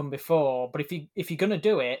everything that's come before. But if you're gonna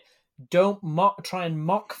do it, don't try and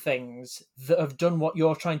mock things that have done what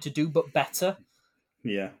you're trying to do, but better.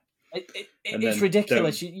 Yeah, and It's then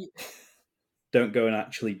ridiculous. don't go and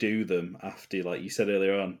actually do them after, like you said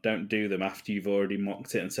earlier on. Don't do them after you've already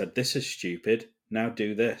mocked it and said this is stupid. Now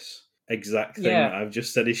do this exact thing that Yeah, I've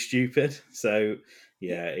just said is stupid. So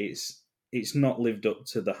yeah, it's not lived up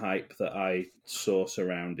to the hype that I saw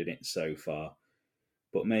surrounding it so far.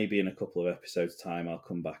 But maybe in a couple of episodes' time, I'll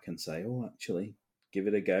come back and say, oh, actually, give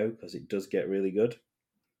it a go because it does get really good.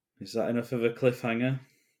 Is that enough of a cliffhanger?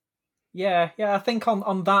 yeah. I think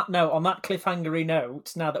on that note, on that cliffhangery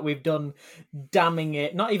note, now that we've done damning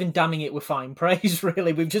it, not even damning it with fine praise,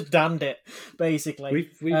 really, we've just damned it, basically.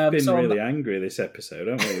 We've been So on really angry this episode,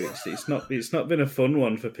 haven't we? It's not been a fun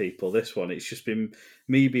one for people. This one, it's just been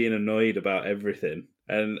me being annoyed about everything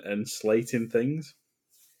and slating things.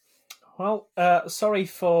 Well, sorry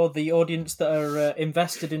for the audience that are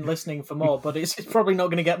invested in listening for more, but it's probably not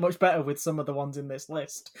going to get much better with some of the ones in this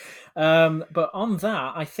list. But on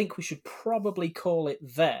that, I think we should probably call it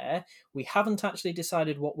there. We haven't actually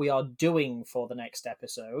decided what we are doing for the next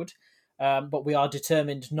episode, but we are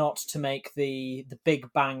determined not to make the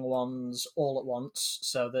big bang ones all at once,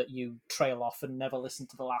 so that you trail off and never listen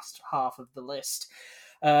to the last half of the list.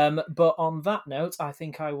 But on that note, I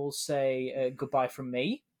think I will say goodbye from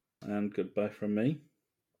me. And goodbye from me.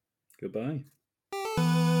 Goodbye.